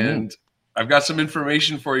 and I've got some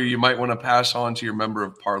information for you. You might want to pass on to your member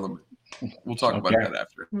of parliament. We'll talk about that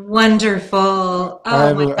after. Wonderful.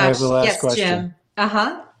 Oh my gosh. I have a last yes, question.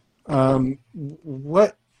 Jim.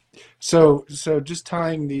 What? So just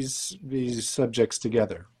tying these subjects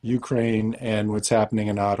together, Ukraine and what's happening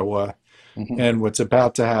in Ottawa, and what's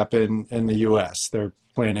about to happen in the U.S. They're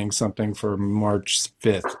planning something for March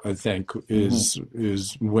 5th, I think, is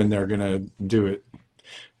when they're going to do it.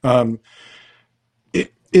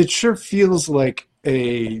 It sure feels like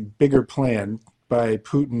a bigger plan by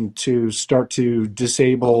Putin to start to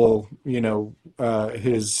disable,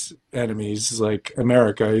 his enemies like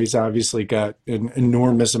America. He's obviously got an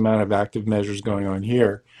enormous amount of active measures going on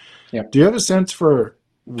here. Yeah. Do you have a sense for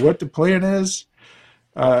what the plan is?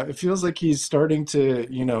 It feels like he's starting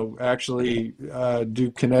to, actually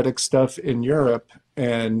do kinetic stuff in Europe,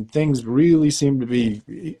 and things really seem to be,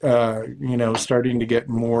 starting to get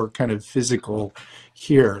more kind of physical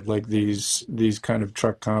here, like these kind of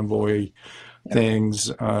truck convoy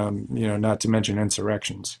things, not to mention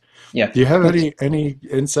insurrections. Yeah. Do you have any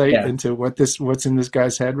insight into what's in this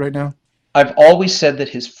guy's head right now? I've always said that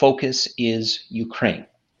his focus is Ukraine.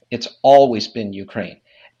 It's always been Ukraine.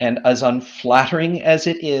 And as unflattering as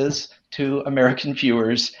it is to American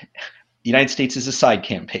viewers, the United States is a side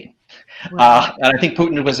campaign. Right. And I think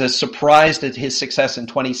Putin was as surprised at his success in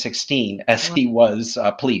 2016 as he was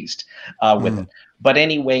pleased with it. But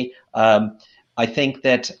anyway, I think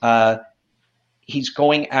that he's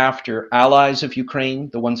going after allies of Ukraine,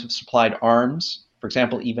 the ones who've supplied arms. For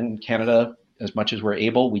example, even Canada, as much as we're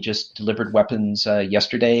able, we just delivered weapons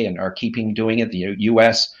yesterday and are keeping doing it, the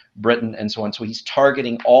US, Britain, and so on. So he's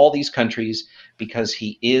targeting all these countries because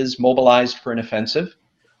he is mobilized for an offensive.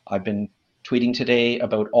 I've been tweeting today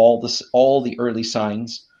about all the early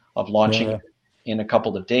signs of launching in a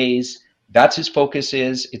couple of days. That's his focus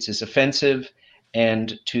is. It's his offensive,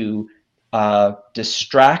 and to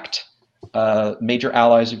distract major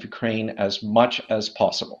allies of Ukraine as much as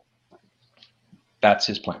possible. That's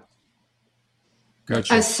his plan.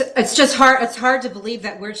 Gotcha. It's just hard. It's hard to believe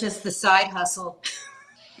that we're just the side hustle.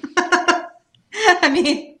 I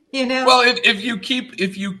mean, Well, if you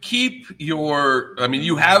keep your,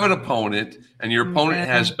 you have an opponent, and your opponent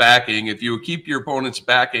has backing. If you keep your opponent's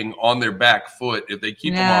backing on their back foot, if they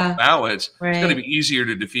keep them off balance, it's going to be easier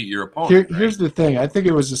to defeat your opponent. Here's the thing. I think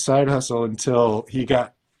it was a side hustle until he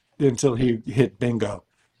hit bingo.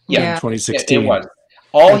 Yeah, in 2016. It was.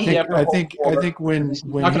 I think when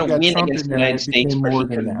not going to win against the United States, where he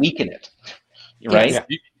can weaken it, right? Yeah.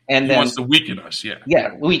 And he wants to weaken us,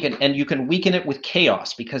 weaken, and you can weaken it with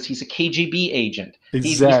chaos, because he's a KGB agent. Exactly.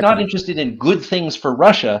 He's not interested in good things for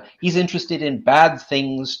Russia. He's interested in bad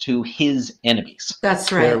things to his enemies.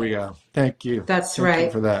 That's right. There we go. Thank you. Thank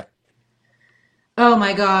you for that. Oh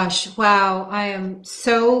my gosh. Wow. I am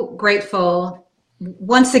so grateful.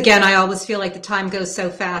 Once again, I always feel like the time goes so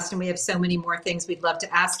fast and we have so many more things we'd love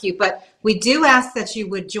to ask you, but we do ask that you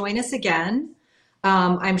would join us again.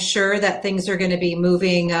 I'm sure that things are going to be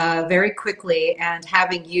moving very quickly, and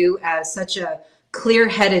having you as such a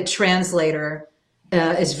clear-headed translator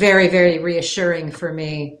is very, very reassuring for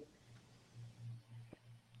me.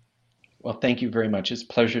 Well, thank you very much. It's a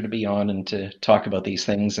pleasure to be on and to talk about these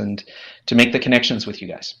things and to make the connections with you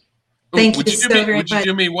guys. Thank you so very much. Would you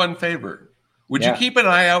do me one favor? Would you keep an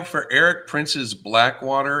eye out for Eric Prince's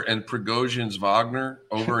Blackwater and Prigozhin's Wagner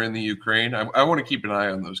over in the Ukraine? I want to keep an eye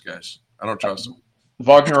on those guys. I don't trust them.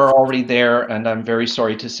 Wagner are already there, and I'm very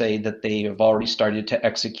sorry to say that they have already started to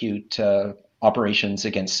execute operations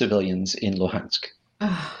against civilians in Luhansk.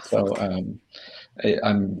 So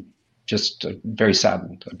I'm just very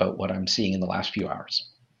saddened about what I'm seeing in the last few hours.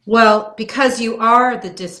 Well, because you are the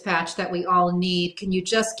dispatch that we all need, can you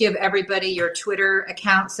just give everybody your Twitter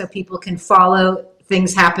account so people can follow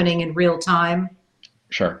things happening in real time?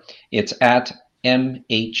 Sure. It's at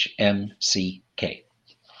MHMCK.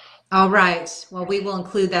 All right. Well, we will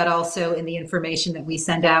include that also in the information that we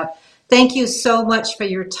send out. Thank you so much for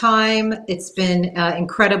your time. It's been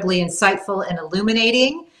incredibly insightful and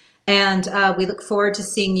illuminating. And we look forward to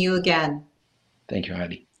seeing you again. Thank you,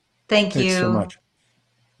 Heidi. Thanks you. Thanks so much.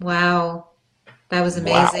 Wow. That was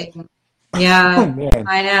amazing. Wow. Yeah, oh, man.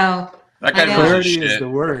 I know. That guy clarity is the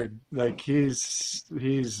word. Like he's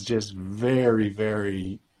just very,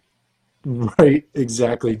 very right,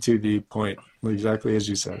 exactly to the point, exactly as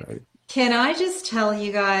you said. Can I just tell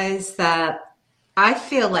you guys that I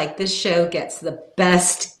feel like this show gets the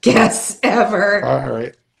best guests ever. All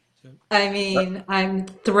right. I mean, I'm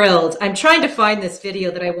thrilled. I'm trying to find this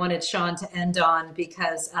video that I wanted Sean to end on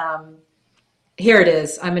because here it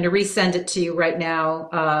is. I'm going to resend it to you right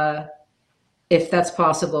now, if that's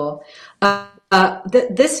possible.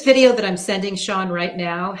 This video that I'm sending Sean right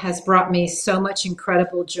now has brought me so much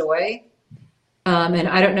incredible joy. And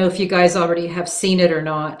I don't know if you guys already have seen it or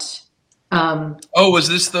not. Was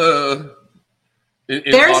this the...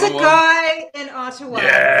 There's Ottawa? A guy in Ottawa.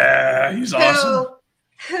 Yeah, he's awesome.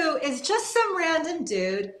 Who is just some random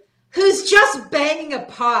dude who's just banging a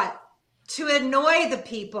pot to annoy the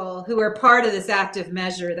people who are part of this active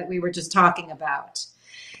measure that we were just talking about.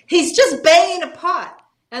 He's just banging a pot.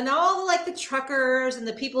 And all the truckers and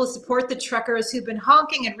the people who support the truckers who've been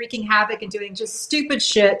honking and wreaking havoc and doing just stupid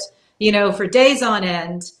shit, for days on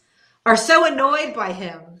end, are so annoyed by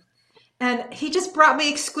him. And he just brought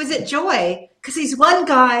me exquisite joy because he's one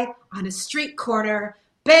guy on a street corner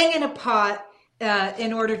banging a pot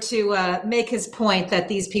in order to make his point that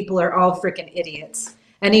these people are all freaking idiots.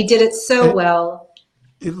 And he did it so well.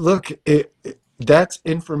 Look, that's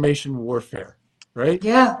information warfare, right?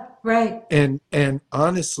 Yeah, right. And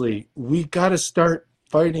honestly, we got to start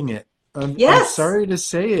fighting it. I'm sorry to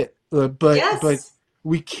say it, but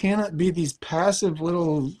we cannot be these passive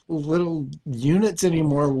little units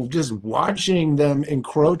anymore. We're just watching them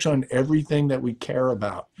encroach on everything that we care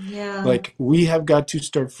about. Yeah. We have got to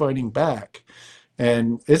start fighting back.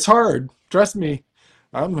 And it's hard. Trust me.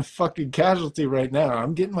 I'm a fucking casualty right now.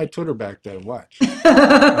 I'm getting my Twitter back though. Watch.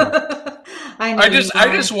 I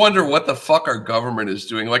just wonder what the fuck our government is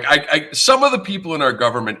doing. Some of the people in our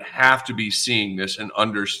government have to be seeing this and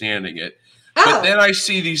understanding it. But then I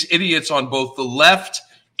see these idiots on both the left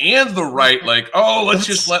and the right, let's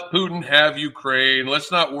just let Putin have Ukraine.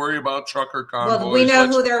 Let's not worry about trucker convoys. Well, we know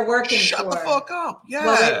who they're working for. Shut the fuck up. Yeah.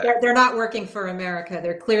 Well, they're not working for America.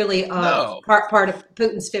 They're clearly part of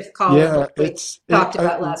Putin's fifth column. Yeah, we talked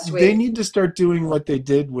about last week. They need to start doing what they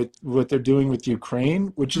did with what they're doing with Ukraine,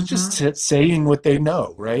 which is just saying what they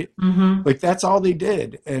know, right? Mm-hmm. That's all they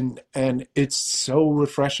did. And it's so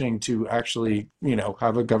refreshing to actually,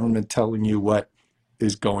 have a government telling you what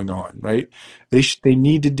is going on, right? They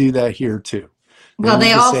need to do that here too.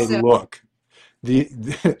 They also say, look,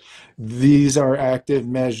 these are active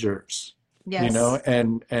measures. Yes.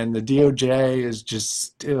 And the DOJ is just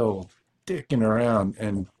still dicking around.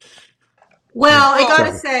 And I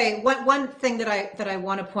gotta say, one thing that I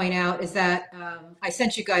want to point out is that I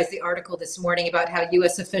sent you guys the article this morning about how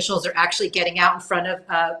U.S. officials are actually getting out in front of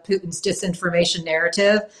Putin's disinformation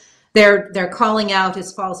narrative. They're calling out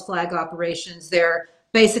his false flag operations. They're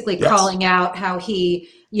basically calling out how he,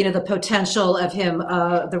 the potential of him,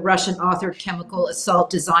 the Russian authored chemical assault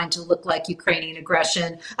designed to look like Ukrainian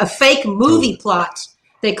aggression, a fake movie plot.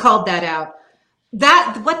 They called that out.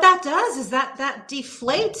 What that does is that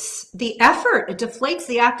deflates the effort. It deflates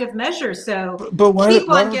the active measure. So keep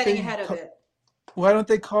on getting ahead of it. Why don't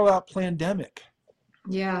they call out pandemic?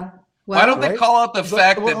 Yeah. Why don't they call out the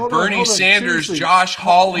fact that Bernie Sanders, seriously. Josh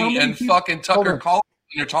Hawley, and fucking Tucker Carlson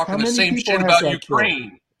are talking the same shit about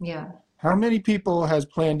Ukraine? Yeah. How many people has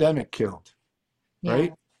pandemic killed? Yeah.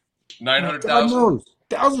 Right? 900,000.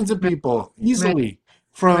 Thousands of people easily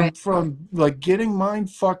from getting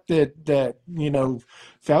mind fucked that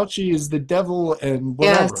Fauci is the devil and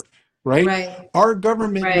whatever. right? Right. Our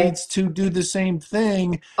government Right. needs to do the same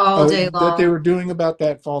thing all day long that they were doing about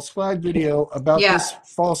that false flag video, about Yeah. this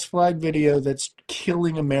false flag video that's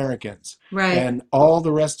killing Americans. Right. And all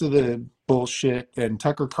the rest of the bullshit, and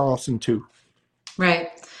Tucker Carlson too. Right.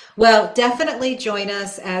 Well, definitely join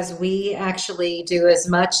us as we actually do as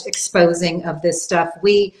much exposing of this stuff.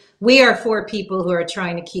 We are 4 people who are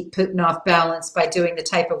trying to keep Putin off balance by doing the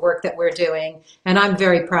type of work that we're doing. And I'm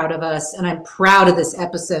very proud of us. And I'm proud of this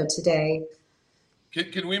episode today.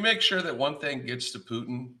 Can we make sure that one thing gets to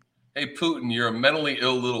Putin? Hey, Putin, you're a mentally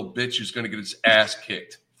ill little bitch who's going to get his ass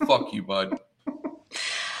kicked. Fuck you, bud.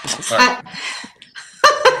 Sorry.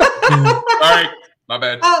 Sorry. My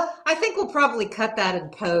bad. Oh, I think we'll probably cut that in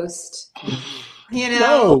post. You know?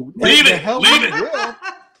 No, leave the it. hell Leave we it. will.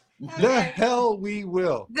 The hell we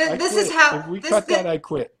will. This is how. If we cut that, I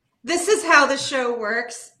quit. This is how the show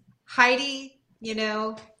works. Heidi,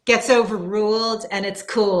 gets overruled, and it's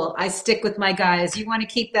cool. I stick with my guys. You want to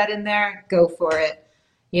keep that in there? Go for it.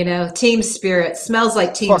 Team spirit. Smells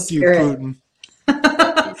like team spirit. Fuck you,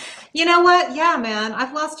 Putin. You know what? Yeah, man.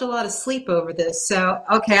 I've lost a lot of sleep over this. So,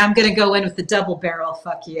 okay, I'm going to go in with the double barrel.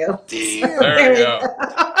 Fuck you. There you go.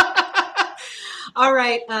 All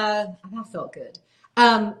right. That felt good.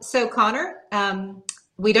 So, Connor,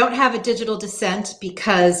 we don't have a digital descent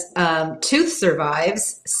because Tooth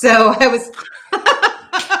survives. So I was...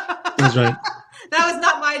 That's right. That was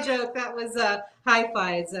not my joke. That was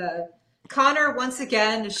Hi-Fi's. Connor, once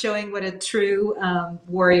again, is showing what a true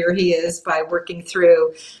warrior he is by working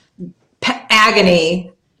through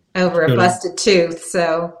agony over a busted tooth.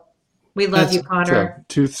 So we love you, Connor.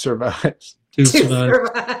 Tooth survives. Tooth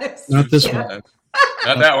survives. Not this one.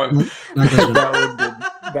 Not that one.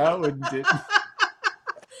 That one didn't.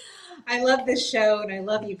 I love this show and I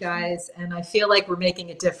love you guys. And I feel like we're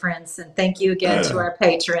making a difference. And thank you again to our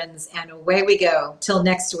patrons. And away we go. Till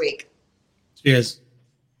next week. Cheers.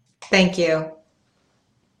 Thank you.